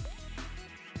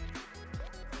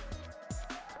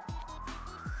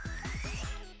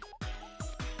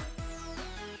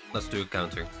 Let's do a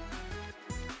counter.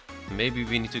 Maybe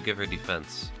we need to give her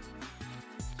defense.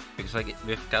 Because like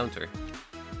with counter,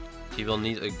 she will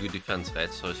need a good defense,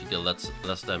 right? So she deals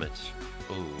less damage.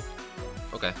 Ooh.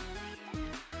 Okay.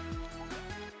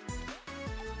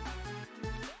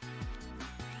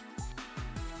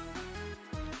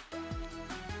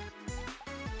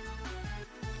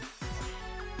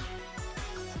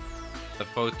 The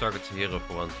foe targets a hero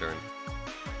for 1 turn.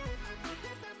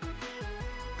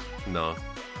 No.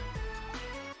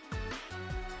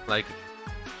 Like,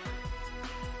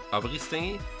 Aubrey's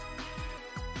thingy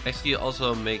actually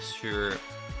also makes sure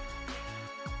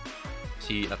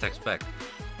she attacks back.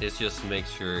 It just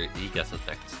makes sure he gets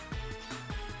attacked.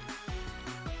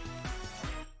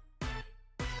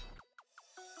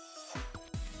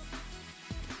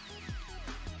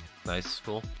 Nice,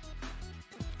 cool.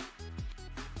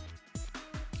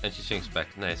 And she swings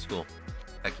back. Nice, cool.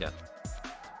 Heck yeah.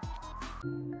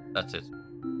 That's it.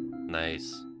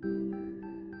 Nice.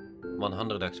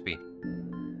 100 XP.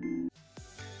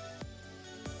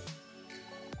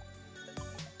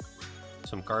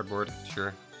 Some cardboard,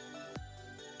 sure.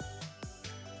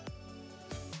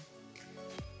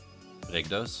 Break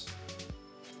those.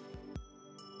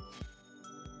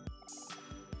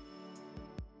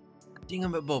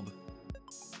 Thingamabob.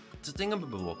 It's a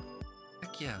thingamabob.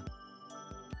 Heck yeah.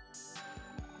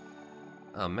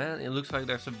 Oh man, it looks like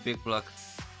there's a big block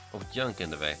of junk in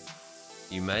the way.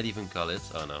 You might even call it,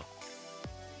 oh no,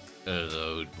 a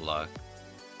roadblock.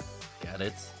 Get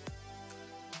it?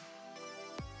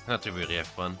 Not to really have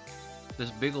fun. This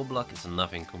big old block is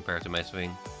nothing compared to my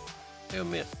swing. Hey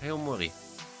Omori,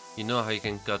 you know how you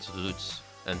can cut roots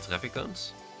and traffic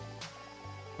cones?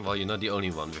 Well, you're not the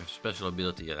only one with special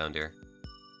ability around here.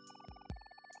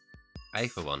 I,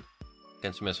 for one,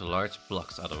 can smash large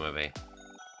blocks out of my way.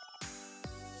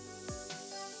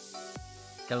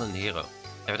 Kel and Hero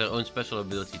have their own special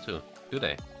ability too, do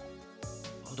they?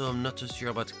 Although I'm not too sure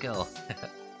about Kel.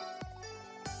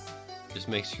 Just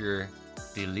make sure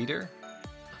the leader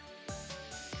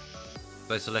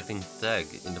by selecting tag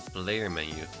in the player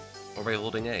menu or by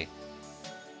holding A.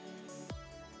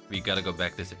 We gotta go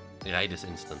back right this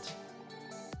instant.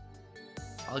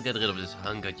 I'll get rid of this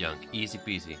hunk of junk, easy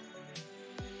peasy.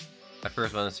 I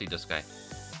first wanna see this guy.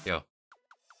 Yo.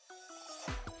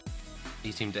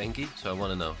 He seemed anky, so I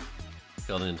wanna know.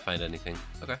 Still didn't find anything.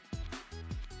 Okay.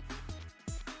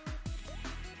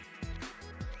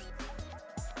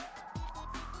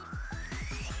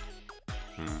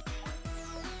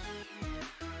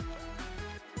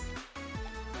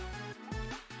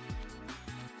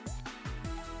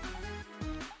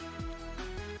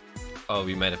 Oh,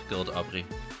 we might have killed Aubrey.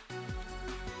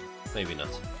 Maybe not.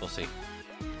 We'll see.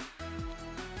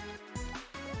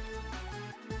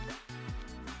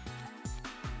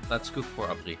 Let's cook for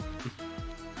Aubrey.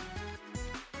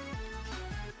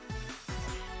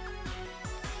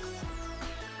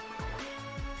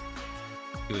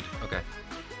 Good, okay.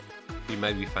 We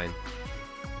might be fine.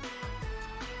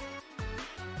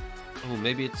 Oh,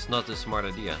 maybe it's not a smart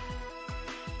idea.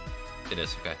 It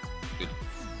is, okay. Good.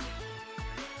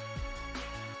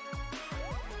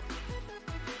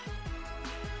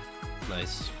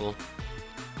 Nice, cool.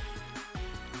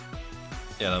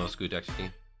 Yeah, that was good actually.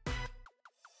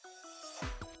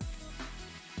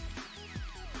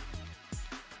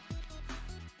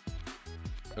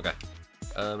 Okay,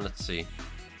 let's see.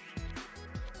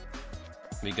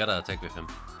 We gotta attack with him.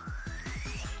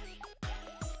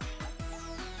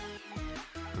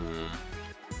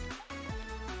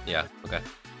 Yeah, okay.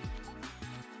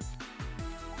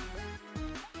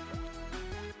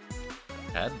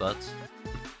 Headbutt.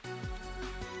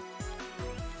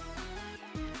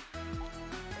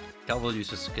 Cal will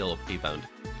use a skill of rebound.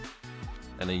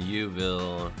 And then you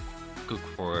will cook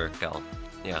for Cal.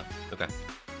 Yeah, okay.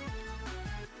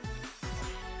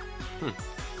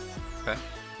 Okay.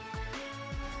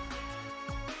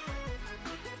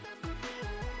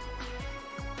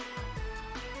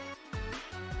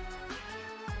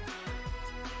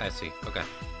 I see, okay.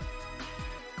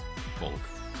 Bonk.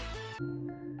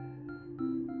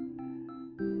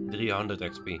 300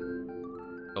 XP.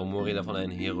 Omori level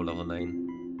 9, Hero level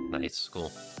 9. Nice,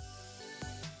 cool.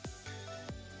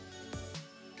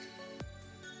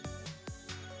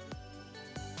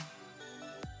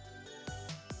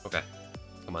 Okay,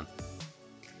 come on.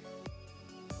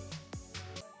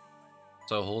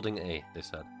 So holding A, they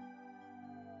said.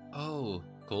 Oh,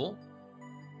 cool.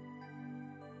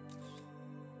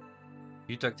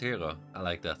 You tucked hero. I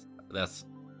like that. That's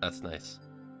nice.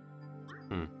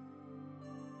 Hmm.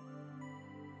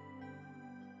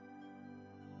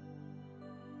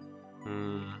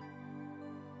 Hmm.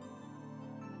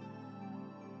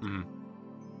 Hmm.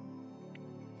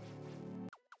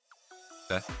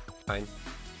 Okay. Fine.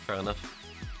 Fair enough.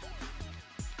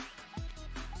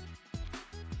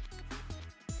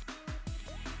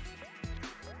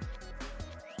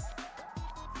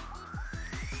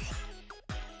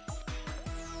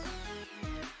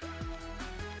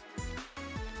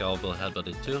 Y'all will headbutt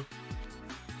it too.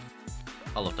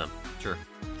 All of them. Sure.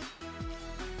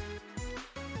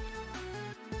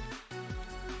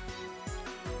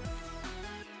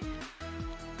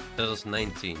 That is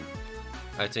 19.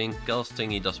 I think Gal's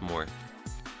thingy does more.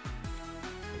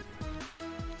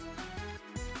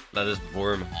 That is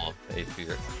Wormhole.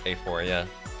 A4, yeah.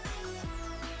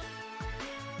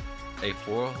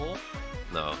 A4 hole?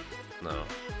 No. No.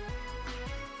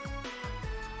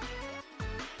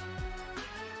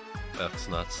 That's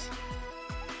nuts.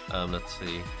 Let's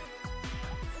see.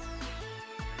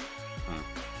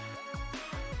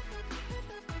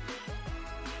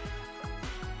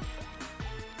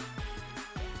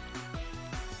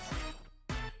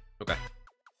 Okay.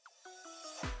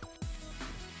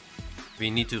 We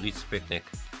need to reach picnic.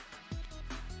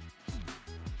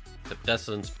 The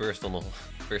president's personal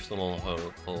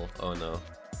hole. Oh no.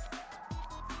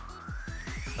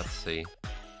 Let's see.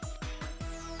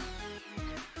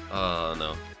 Oh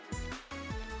no.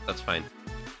 That's fine.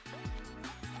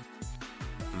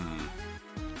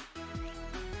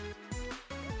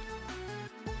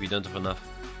 We don't have enough.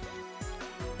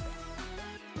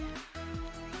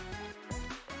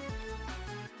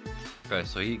 Okay,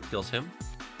 so he kills him.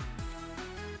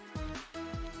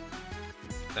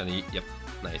 And he, yep,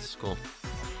 nice, cool.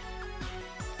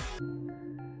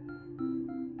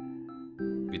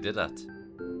 We did that.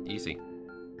 Easy.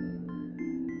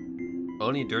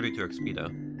 Only 32 XP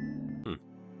though.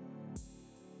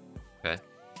 Okay.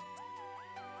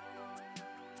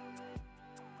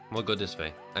 We'll go this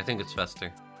way. I think it's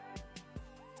faster.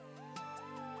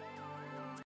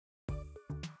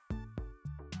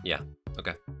 Yeah,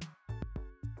 okay.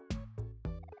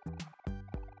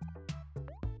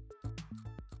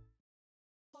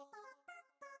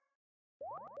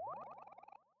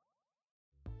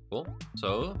 Cool.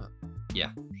 So,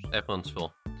 yeah, everyone's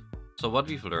full. So what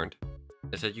we've learned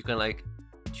is that you can like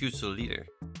choose a leader.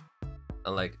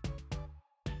 And like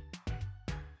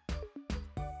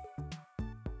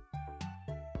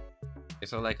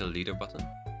is there like a leader button?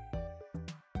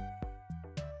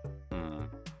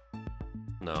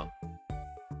 No.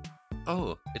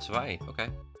 Oh, it's Y, okay.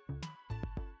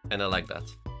 And I like that.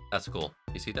 That's cool.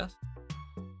 You see that?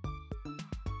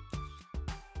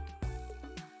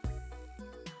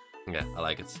 Yeah, I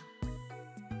like it.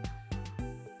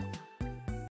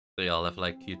 They all have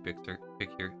like cute pictures.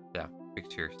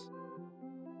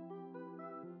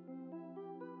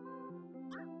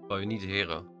 But we need a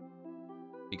hero.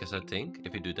 Because I think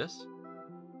if we do this,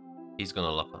 he's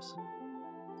gonna love us.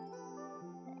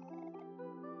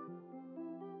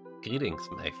 Greetings,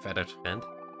 my feathered friend.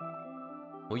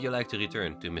 Would you like to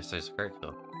return to Mr.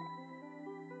 Scarecrow?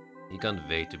 He can't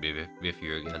wait to be with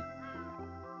you again.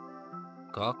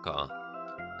 Caw.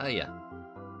 Ah yeah,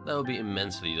 that would be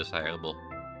immensely desirable.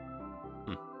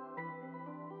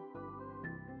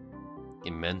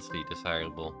 Immensely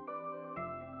desirable.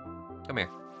 Come here.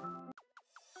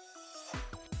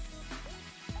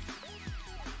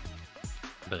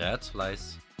 Bread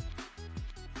slice.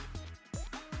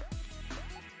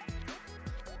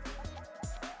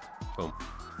 Boom.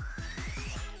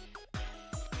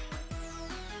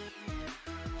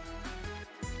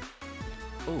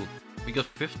 Oh, we got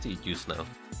 50 juice now.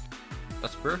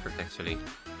 That's perfect actually.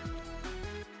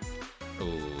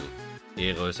 Oh,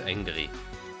 hero is angry.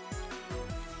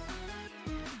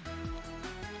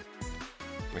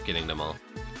 We're killing them all.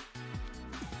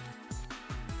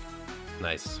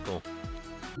 Nice, cool.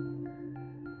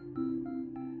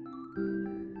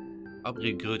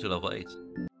 Aubrey grew to level 8.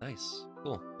 Nice,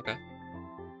 cool, okay.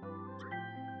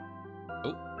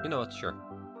 Oh, you know what, sure.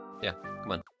 Yeah,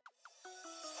 come on.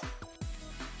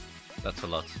 That's a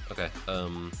lot. Okay,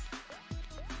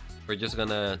 we're just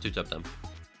gonna two-tap them.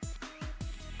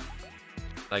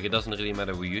 Like, it doesn't really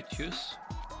matter who you choose.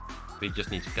 We just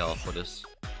need to Cal for this.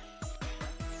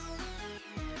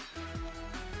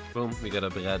 Boom, we got a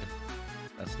bread.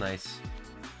 That's nice.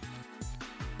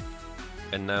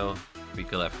 And now we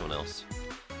kill everyone else.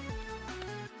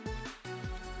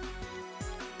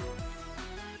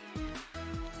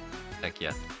 Heck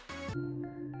yeah.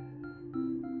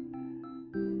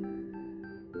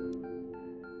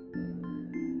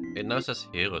 It now says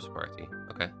Heroes Party.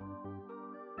 Okay.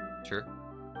 Sure.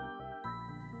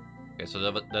 Okay, so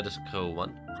that is Crow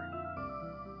 1.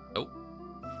 Oh.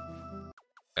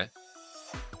 Okay.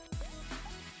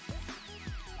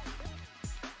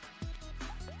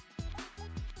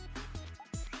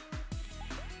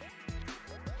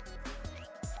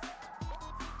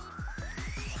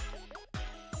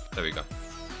 There we go.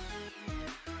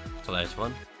 So that's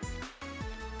 1.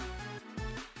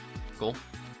 Cool.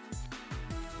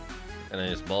 And then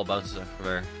his ball bounces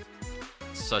everywhere.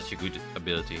 Such a good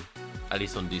ability. At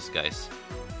least on these guys.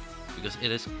 Because it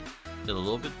is still a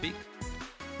little bit weak.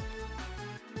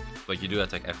 But you do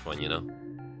attack everyone, you know.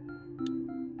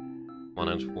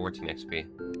 114 XP.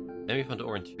 Then we found the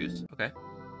orange juice. Okay.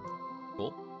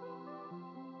 Cool.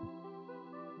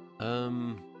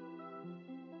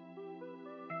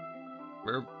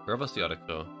 Where was the other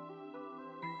crow?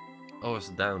 Oh, it's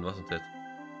down, wasn't it?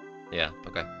 Yeah,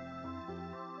 okay.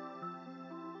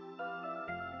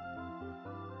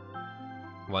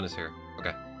 One is here,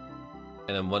 okay.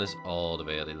 And then one is all the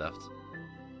way on the left.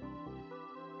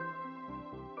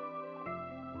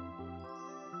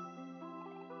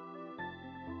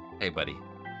 Hey buddy,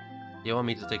 you want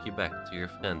me to take you back to your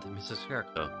friend, Mrs.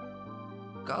 Scarecrow?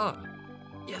 God!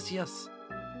 Yes, yes!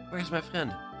 Where's my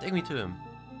friend? Take me to him!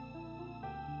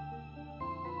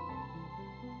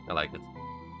 I like it.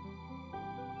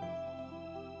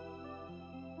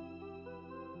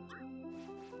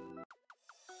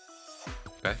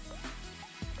 Okay.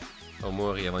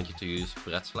 Omori, I want you to use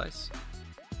bread slice.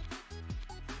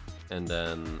 And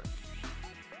then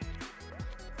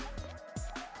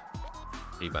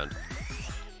rebound.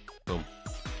 Boom.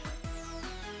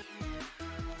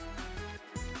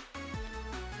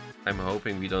 I'm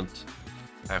hoping we don't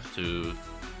have to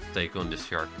take on this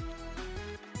shark.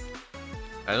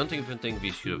 I don't even think we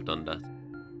should have done that.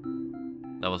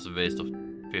 That was a waste of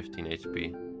 15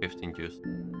 HP, 15 juice.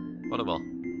 What a ball.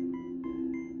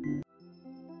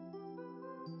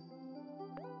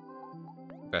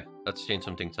 Okay, let's change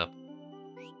some things up.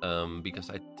 Because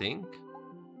I think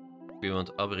we want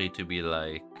Aubrey to be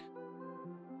like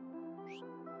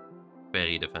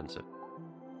very defensive.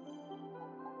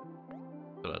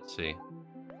 So let's see.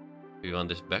 We want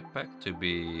this backpack to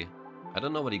be... I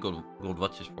don't know what he got gold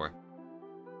watches for.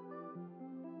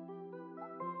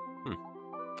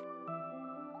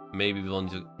 Maybe we'll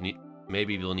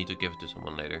need to give it to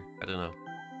someone later. I don't know.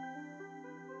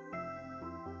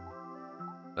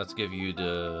 Let's give you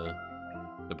the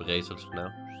bracelets for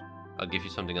now. I'll give you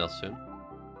something else soon.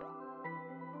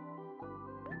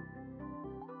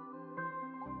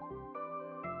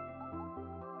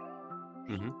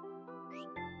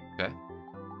 Okay.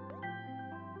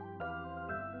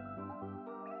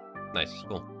 Nice,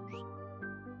 cool.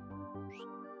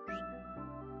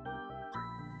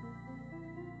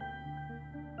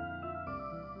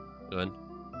 Good.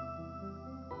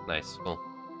 Nice, cool.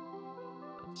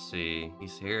 Let's see.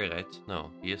 He's here, right?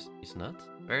 No, he's not.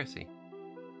 Where is he?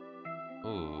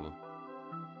 Ooh.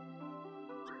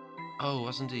 Oh,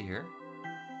 wasn't he here?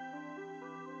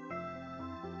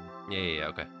 Yeah,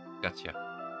 okay. Gotcha.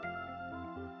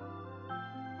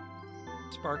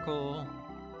 Sparkle.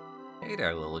 Hey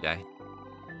there, little guy.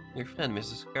 Your friend,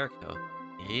 Mrs. Scarecrow,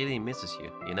 really misses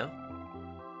you, you know?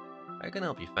 I can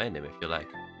help you find him if you like.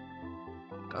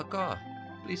 Caw,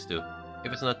 please do.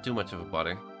 If it's not too much of a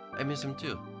bother. I miss him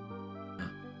too.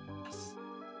 Yes.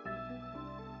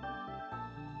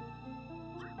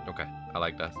 Okay, I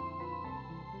like that.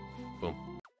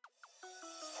 Boom.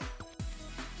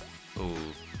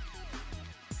 Ooh.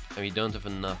 And we don't have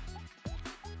enough.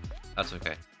 That's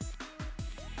okay.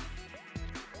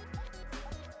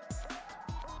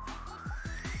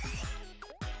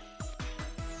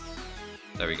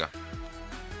 There we go.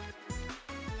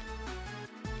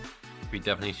 We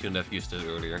definitely shouldn't have used it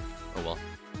earlier. Oh well.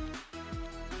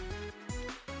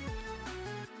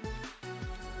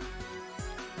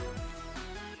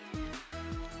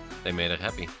 They made her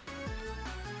happy.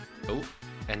 Oh,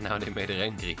 and now they made her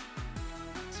angry.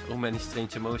 So many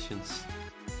strange emotions.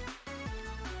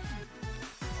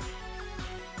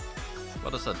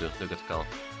 What does that do? Look at the call.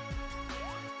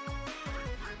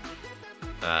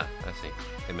 Ah, I see.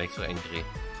 It makes her angry.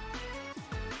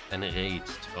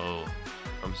 Enraged. Oh,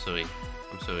 I'm sorry.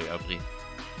 I'm sorry, Aubrey.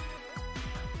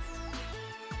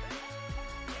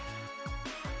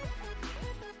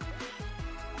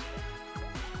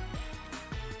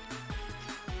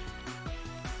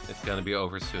 It's gonna be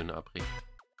over soon, Aubrey.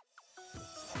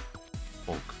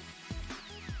 Bonk.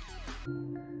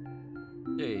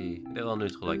 Yay, they're all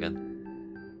neutral again.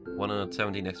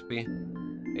 117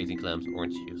 XP, 18 clams,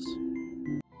 orange juice.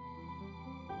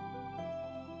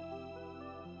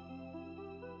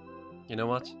 You know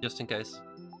what? Just in case,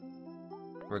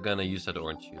 we're gonna use that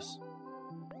orange juice.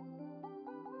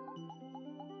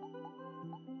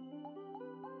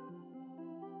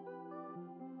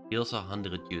 Heals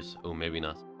 100 juice. Oh, maybe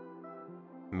not.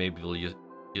 Maybe we'll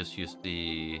just use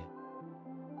the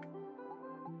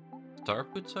star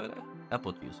fruit soda?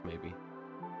 Apple juice, maybe.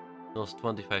 Heals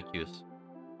 25 juice.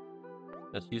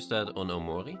 Let's use that on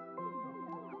Omori.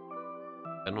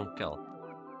 And on Cal.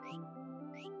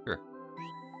 Sure.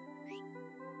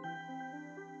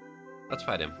 Let's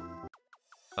fight him.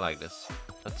 I like this.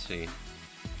 Let's see.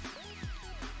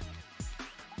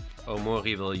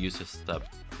 Omori will use his stab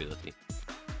ability.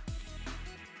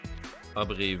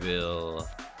 Aubrey will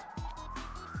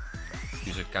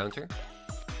use a counter.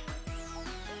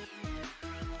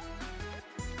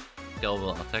 Kel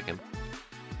will attack him.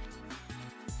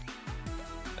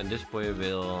 And this boy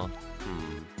will...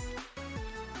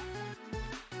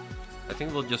 I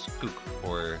think we'll just cook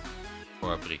for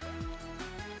Aubrey.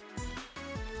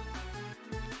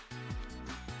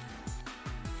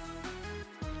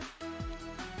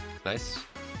 Nice.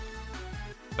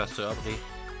 Pass to Aubrey.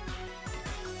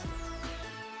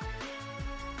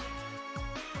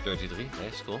 33,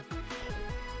 nice, cool.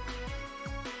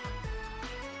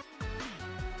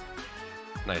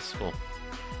 Nice, cool.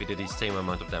 We did the same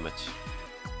amount of damage.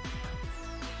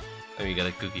 And we got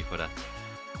a cookie for that.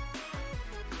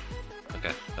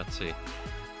 Okay, let's see.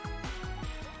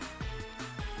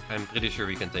 I'm pretty sure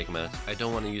we can take him out. I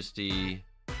don't want to use the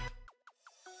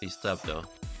stab though.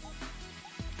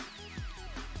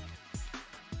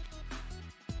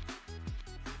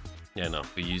 Yeah, no,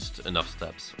 we used enough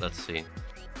stabs. Let's see.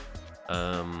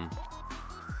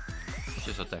 Let's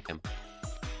just attack him.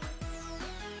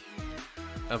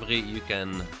 Aubrey, you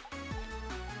can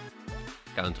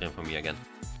counter him for me again.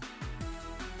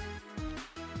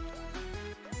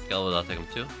 Kel will attack him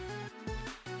too.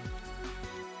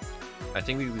 I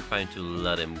think we will be fine to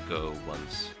let him go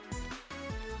once.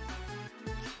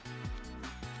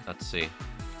 Let's see.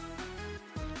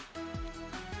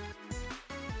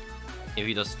 If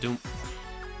he does doom.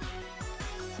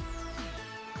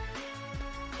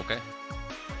 Okay.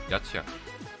 Gotcha.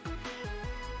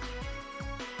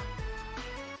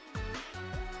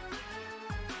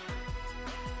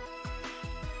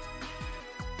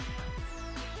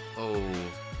 Oh.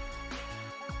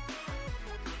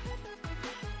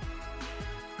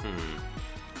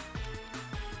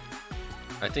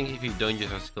 I think if you don't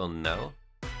use our skill now,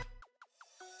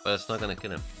 but it's not gonna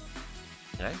kill him,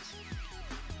 right?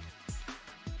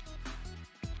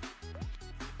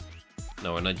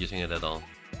 No, we're not using it at all.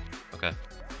 Okay.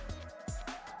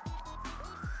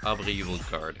 Aubrey, you will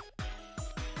guard.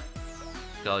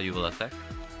 Cal, you will attack.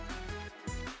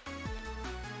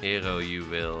 Hero, you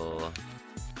will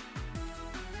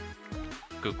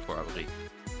cook for Aubrey.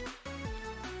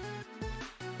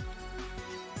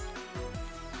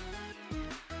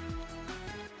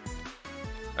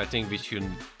 I think we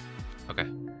shouldn't... Okay,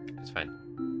 it's fine.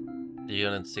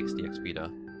 360 XP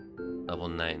though. Level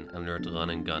 9, and learn to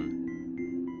run and gun.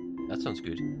 That sounds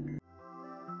good.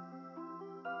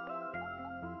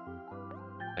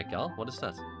 Hey Cal, what is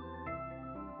that?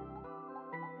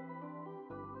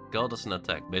 Cal does an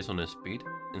attack based on his speed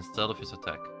instead of his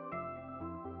attack.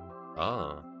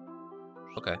 Ah.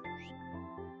 Okay.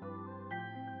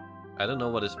 I don't know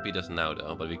what his speed is now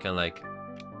though, but we can like...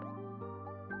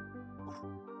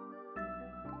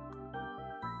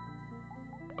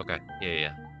 Okay,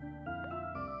 yeah.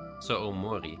 So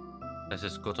Omori has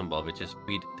his cotton ball, which is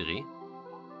speed 3.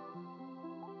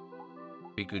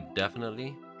 We could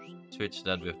definitely switch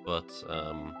that with what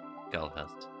Cal has.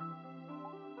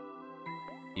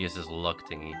 He has his lock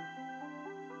thingy.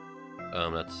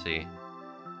 Let's see.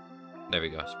 There we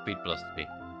go, speed plus 3.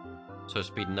 So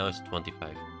speed now is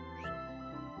 25.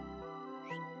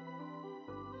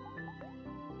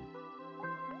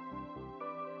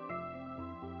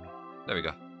 There we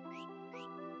go.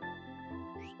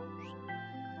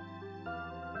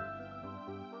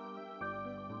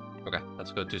 Okay,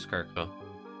 let's go to Scarecrow.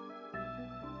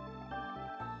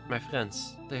 My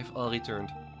friends, they've all returned.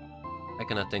 I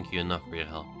cannot thank you enough for your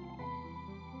help.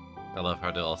 I love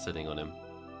how they're all sitting on him.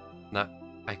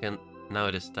 Now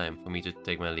it is time for me to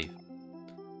take my leave.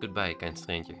 Goodbye, kind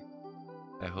stranger.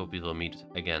 I hope we will meet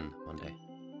again one day.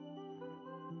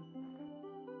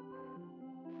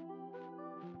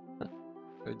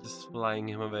 We're just flying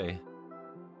him away.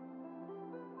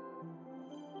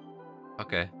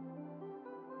 Okay.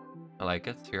 I like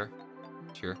it, sure.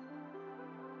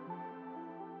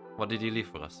 What did you leave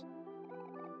for us?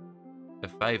 A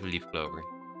 5-leaf clover.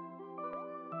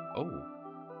 Oh.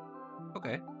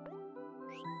 Okay.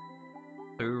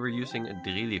 So we were using a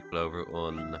 3-leaf clover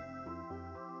on...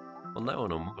 Well, now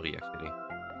on Omori, actually.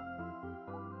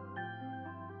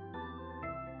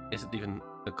 Is it even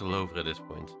a clover at this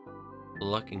point?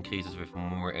 Luck increases with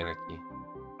more energy.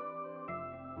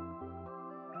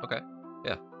 Okay,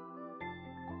 yeah.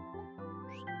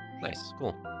 Nice,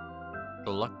 cool.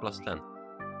 So luck plus 10.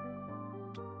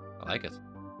 I like it.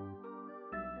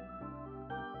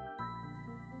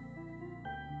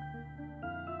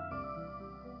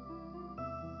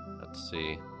 Let's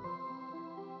see.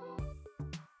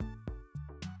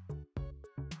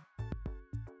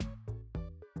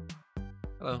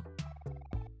 Hello.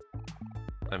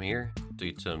 I'm here to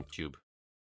eat some tube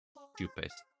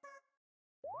paste.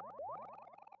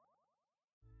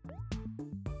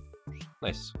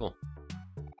 Nice, cool.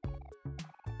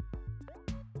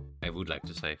 I would like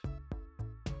to save.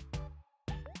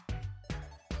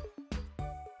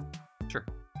 Sure.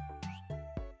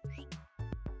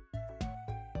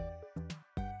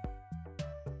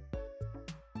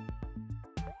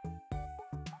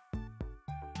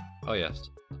 Oh yes,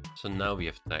 so now we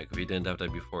have tag. We didn't have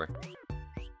that before.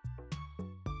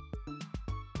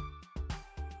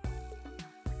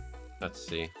 Let's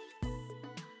see.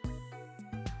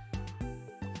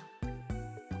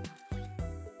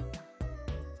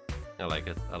 I like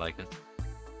it, I like it.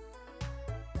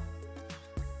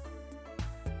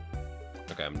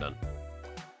 Okay, I'm done.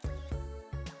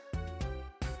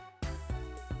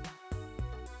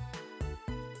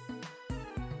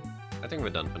 I think we're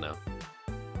done for now.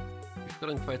 We've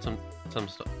gotten quite some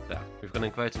stuff. Yeah, we've gotten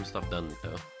quite some stuff done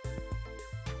though.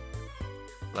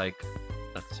 Like,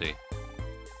 let's see.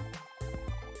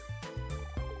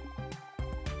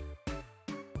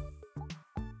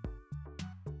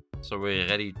 So we're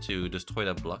ready to destroy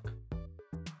that block.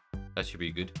 That should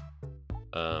be good.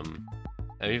 And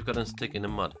we've gotten stick in the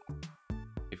mud.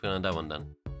 We've gotten that one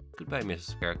done. Goodbye,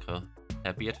 Mrs. Scarecrow.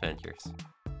 Happy adventures.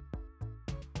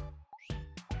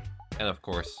 And of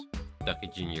course, Ducky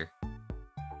Jr.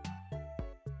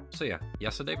 So yeah,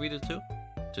 yesterday we did 2.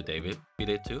 Today we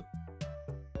did 2.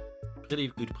 Pretty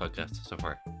good progress so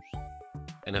far.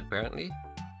 And apparently,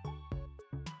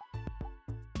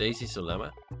 Daisy's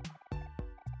Dilemma,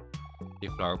 the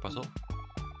flower puzzle,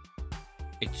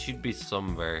 it should be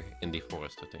somewhere in the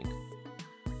forest, I think.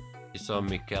 You saw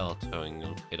Mikael throwing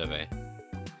it away.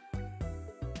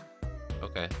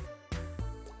 Okay.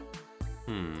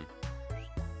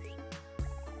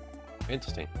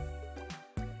 Interesting.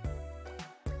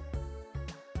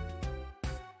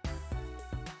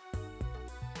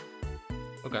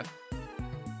 Okay.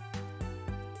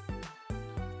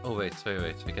 Oh wait,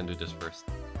 we can do this first.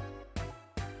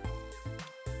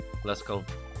 Last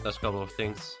couple of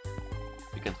things.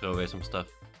 We can throw away some stuff.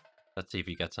 Let's see if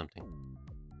we get something.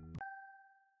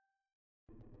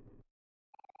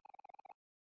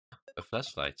 A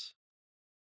flashlight.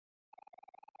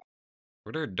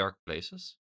 Were there dark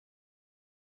places?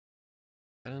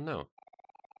 I don't know.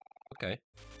 Okay.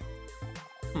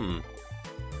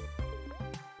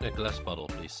 A glass bottle,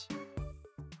 please.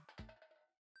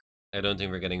 I don't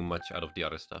think we're getting much out of the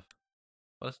other stuff.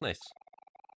 Well, that's nice.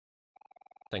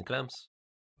 10 clams.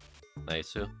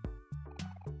 Nice too.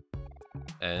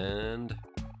 And...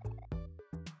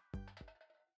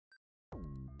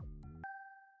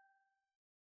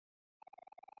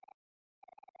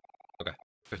 okay,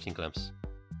 15 clams.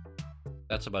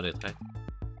 That's about it, right?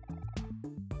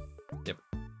 Yep,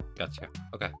 gotcha.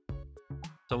 Okay.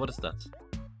 So what is that?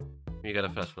 You got a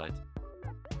flashlight.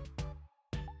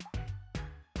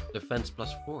 Defense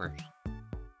plus 4.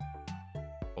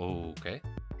 Okay.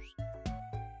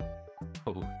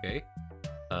 Okay.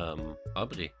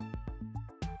 Aubrey.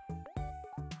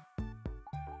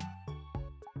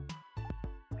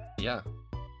 Yeah.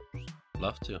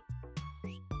 Love to.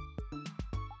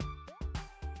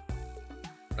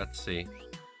 Let's see.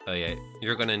 Oh yeah,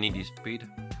 you're gonna need the speed.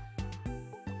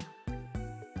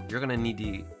 You're gonna need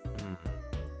the...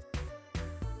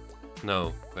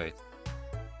 No, wait.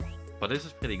 But this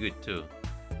is pretty good too.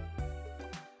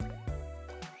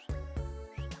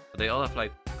 But they all have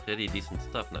like pretty decent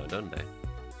stuff now, don't they?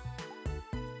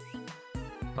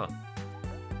 Huh.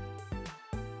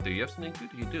 Do you have something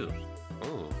good? You do.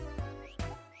 Oh.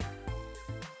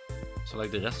 So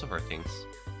like the rest of our things,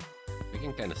 we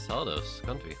can kind of sell those,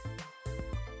 can't we?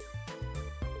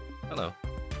 Hello.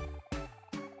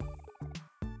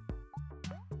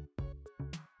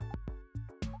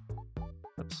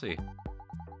 Let's see.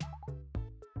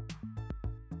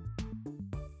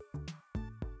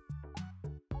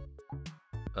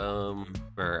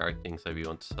 Where are things that we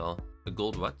want to sell? A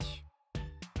gold watch?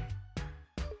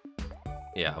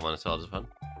 Yeah, I want to sell this one.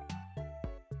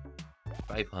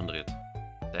 500.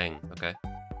 Dang, okay.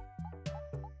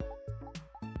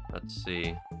 Let's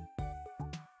see.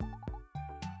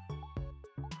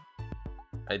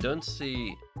 I don't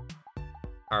see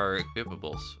our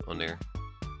equipables on there.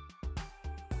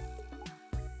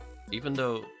 Even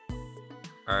though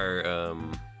our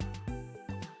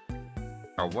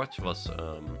watch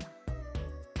wasn't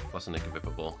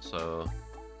equipable, so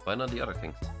why not the other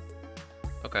things?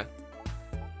 Okay.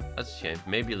 That's a shame.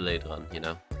 Maybe later on, you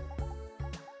know.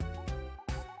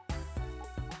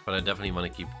 But I definitely want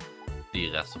to keep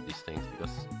the rest of these things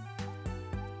because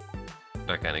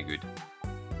they're kind of good.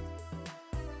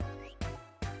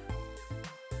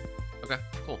 Okay,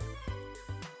 cool.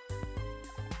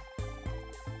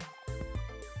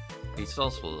 He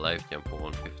sells for life jump for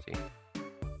 150.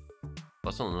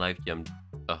 Was on life jump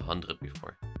 100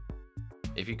 before.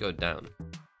 If you go down,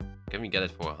 can we get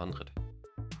it for 100?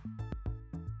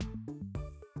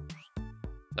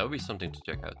 That would be something to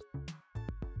check out.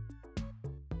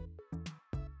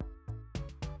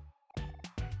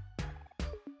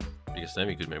 Because then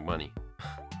we could make money.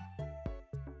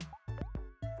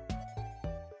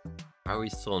 How are we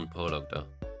still on prologue though?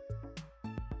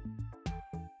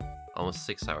 Almost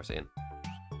 6 hours in.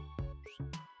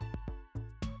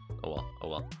 Oh well, oh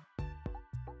well.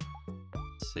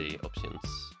 Let's see, options.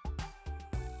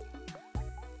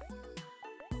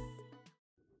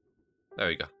 There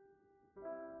we go.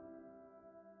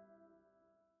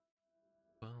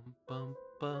 Bum, bum,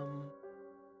 bum.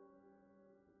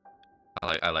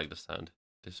 I like the sound.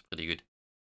 This is pretty good.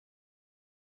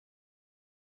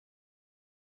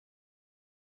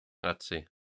 Let's see.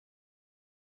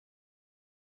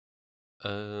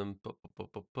 Bum, bum, bum,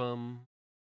 bum, bum.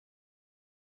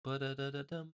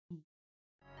 Ba-da-da-da-dum.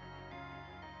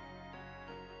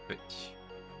 Which?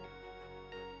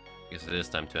 Because it is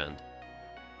time to end,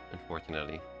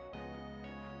 unfortunately.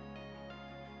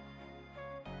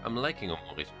 I'm liking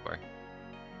Omori so far.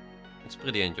 It's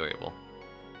pretty enjoyable.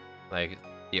 Like,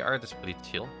 the art is pretty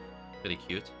chill, pretty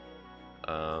cute.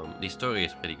 The story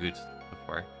is pretty good so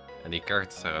far, and the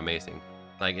characters are amazing.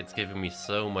 Like, it's giving me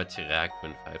so much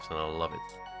Raccoon vibes, and I love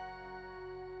it.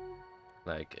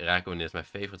 Like, Raccoon is my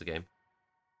favorite game.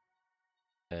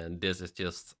 And this is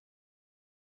just...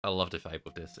 I love the vibe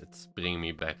of this. It's bringing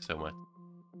me back so much.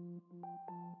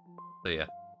 So yeah,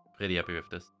 pretty happy with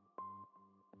this.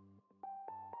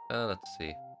 Let's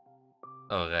see.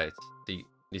 Oh, right.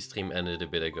 The stream ended a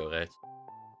bit ago, right?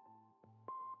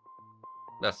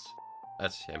 That's a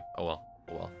shame. Oh well,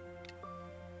 oh well.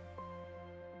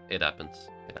 It happens.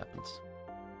 It happens.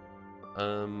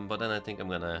 But then I think I'm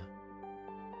gonna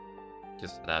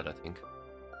just head out, I think.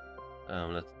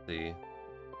 Let's see.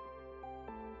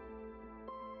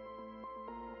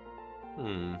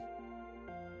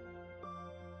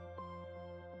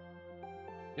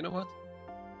 You know what?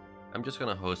 I'm just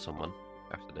gonna host someone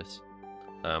after this.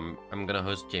 I'm gonna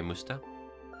host Jay Musta.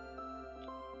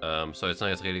 So it's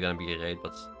not really gonna be a raid,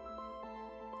 but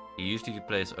he usually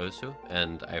plays Osu,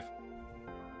 and I've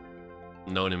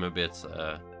known him a bit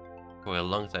for a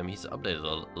long time. He's updated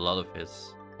a lot of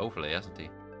his overlay, hasn't he?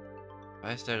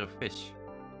 Why is there a fish?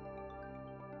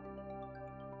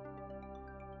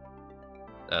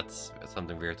 That's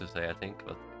something weird to say, I think,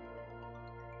 but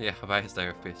yeah, why is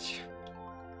there a fish?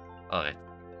 Alright.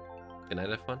 Good night,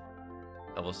 everyone.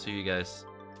 I will see you guys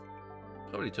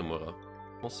probably tomorrow.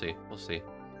 We'll see, we'll see.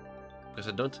 Because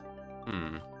I don't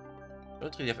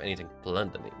really have anything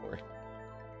planned anymore.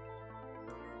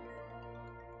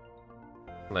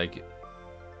 Like,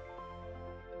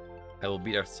 I will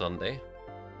be there Sunday,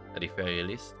 at the very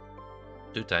least.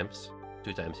 Two times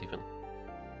even.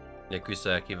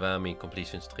 Yakuza Kiwami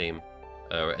completion stream.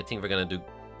 I think we're gonna do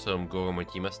some Goro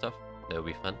Mojima stuff. That will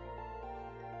be fun.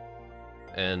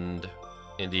 And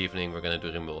in the evening we're gonna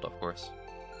do Rimworld, of course.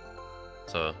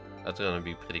 So that's gonna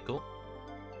be pretty cool.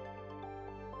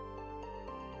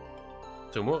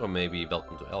 Tomorrow maybe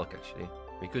Welcome to Elk, actually.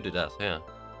 We could do that, yeah.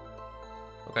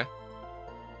 Okay.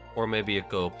 Or maybe a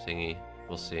co-op thingy.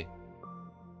 We'll see.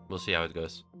 We'll see how it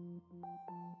goes.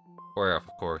 Or of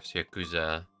course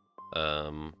Yakuza,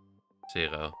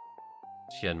 Zero,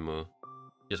 Shenmue.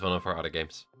 Just one of our other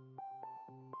games.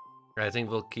 I think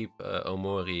we'll keep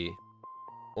Omori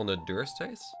on the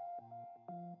Thursdays.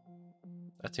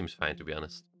 That seems fine, to be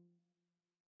honest.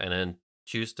 And then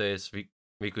Tuesdays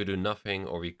we could do nothing,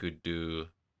 or we could do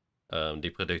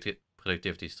the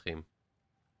productivity stream.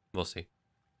 We'll see.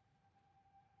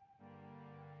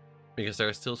 Because there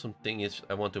are still some things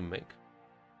I want to make,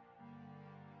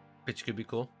 which could be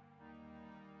cool.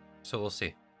 So we'll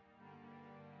see.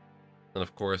 And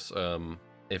of course,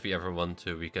 if we ever want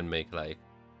to, we can make like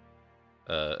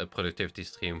a productivity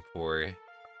stream for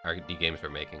the games we're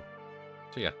making.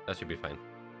 So yeah, that should be fine.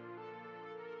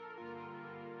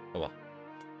 Oh well.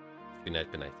 Good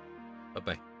night, good night.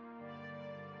 Bye-bye.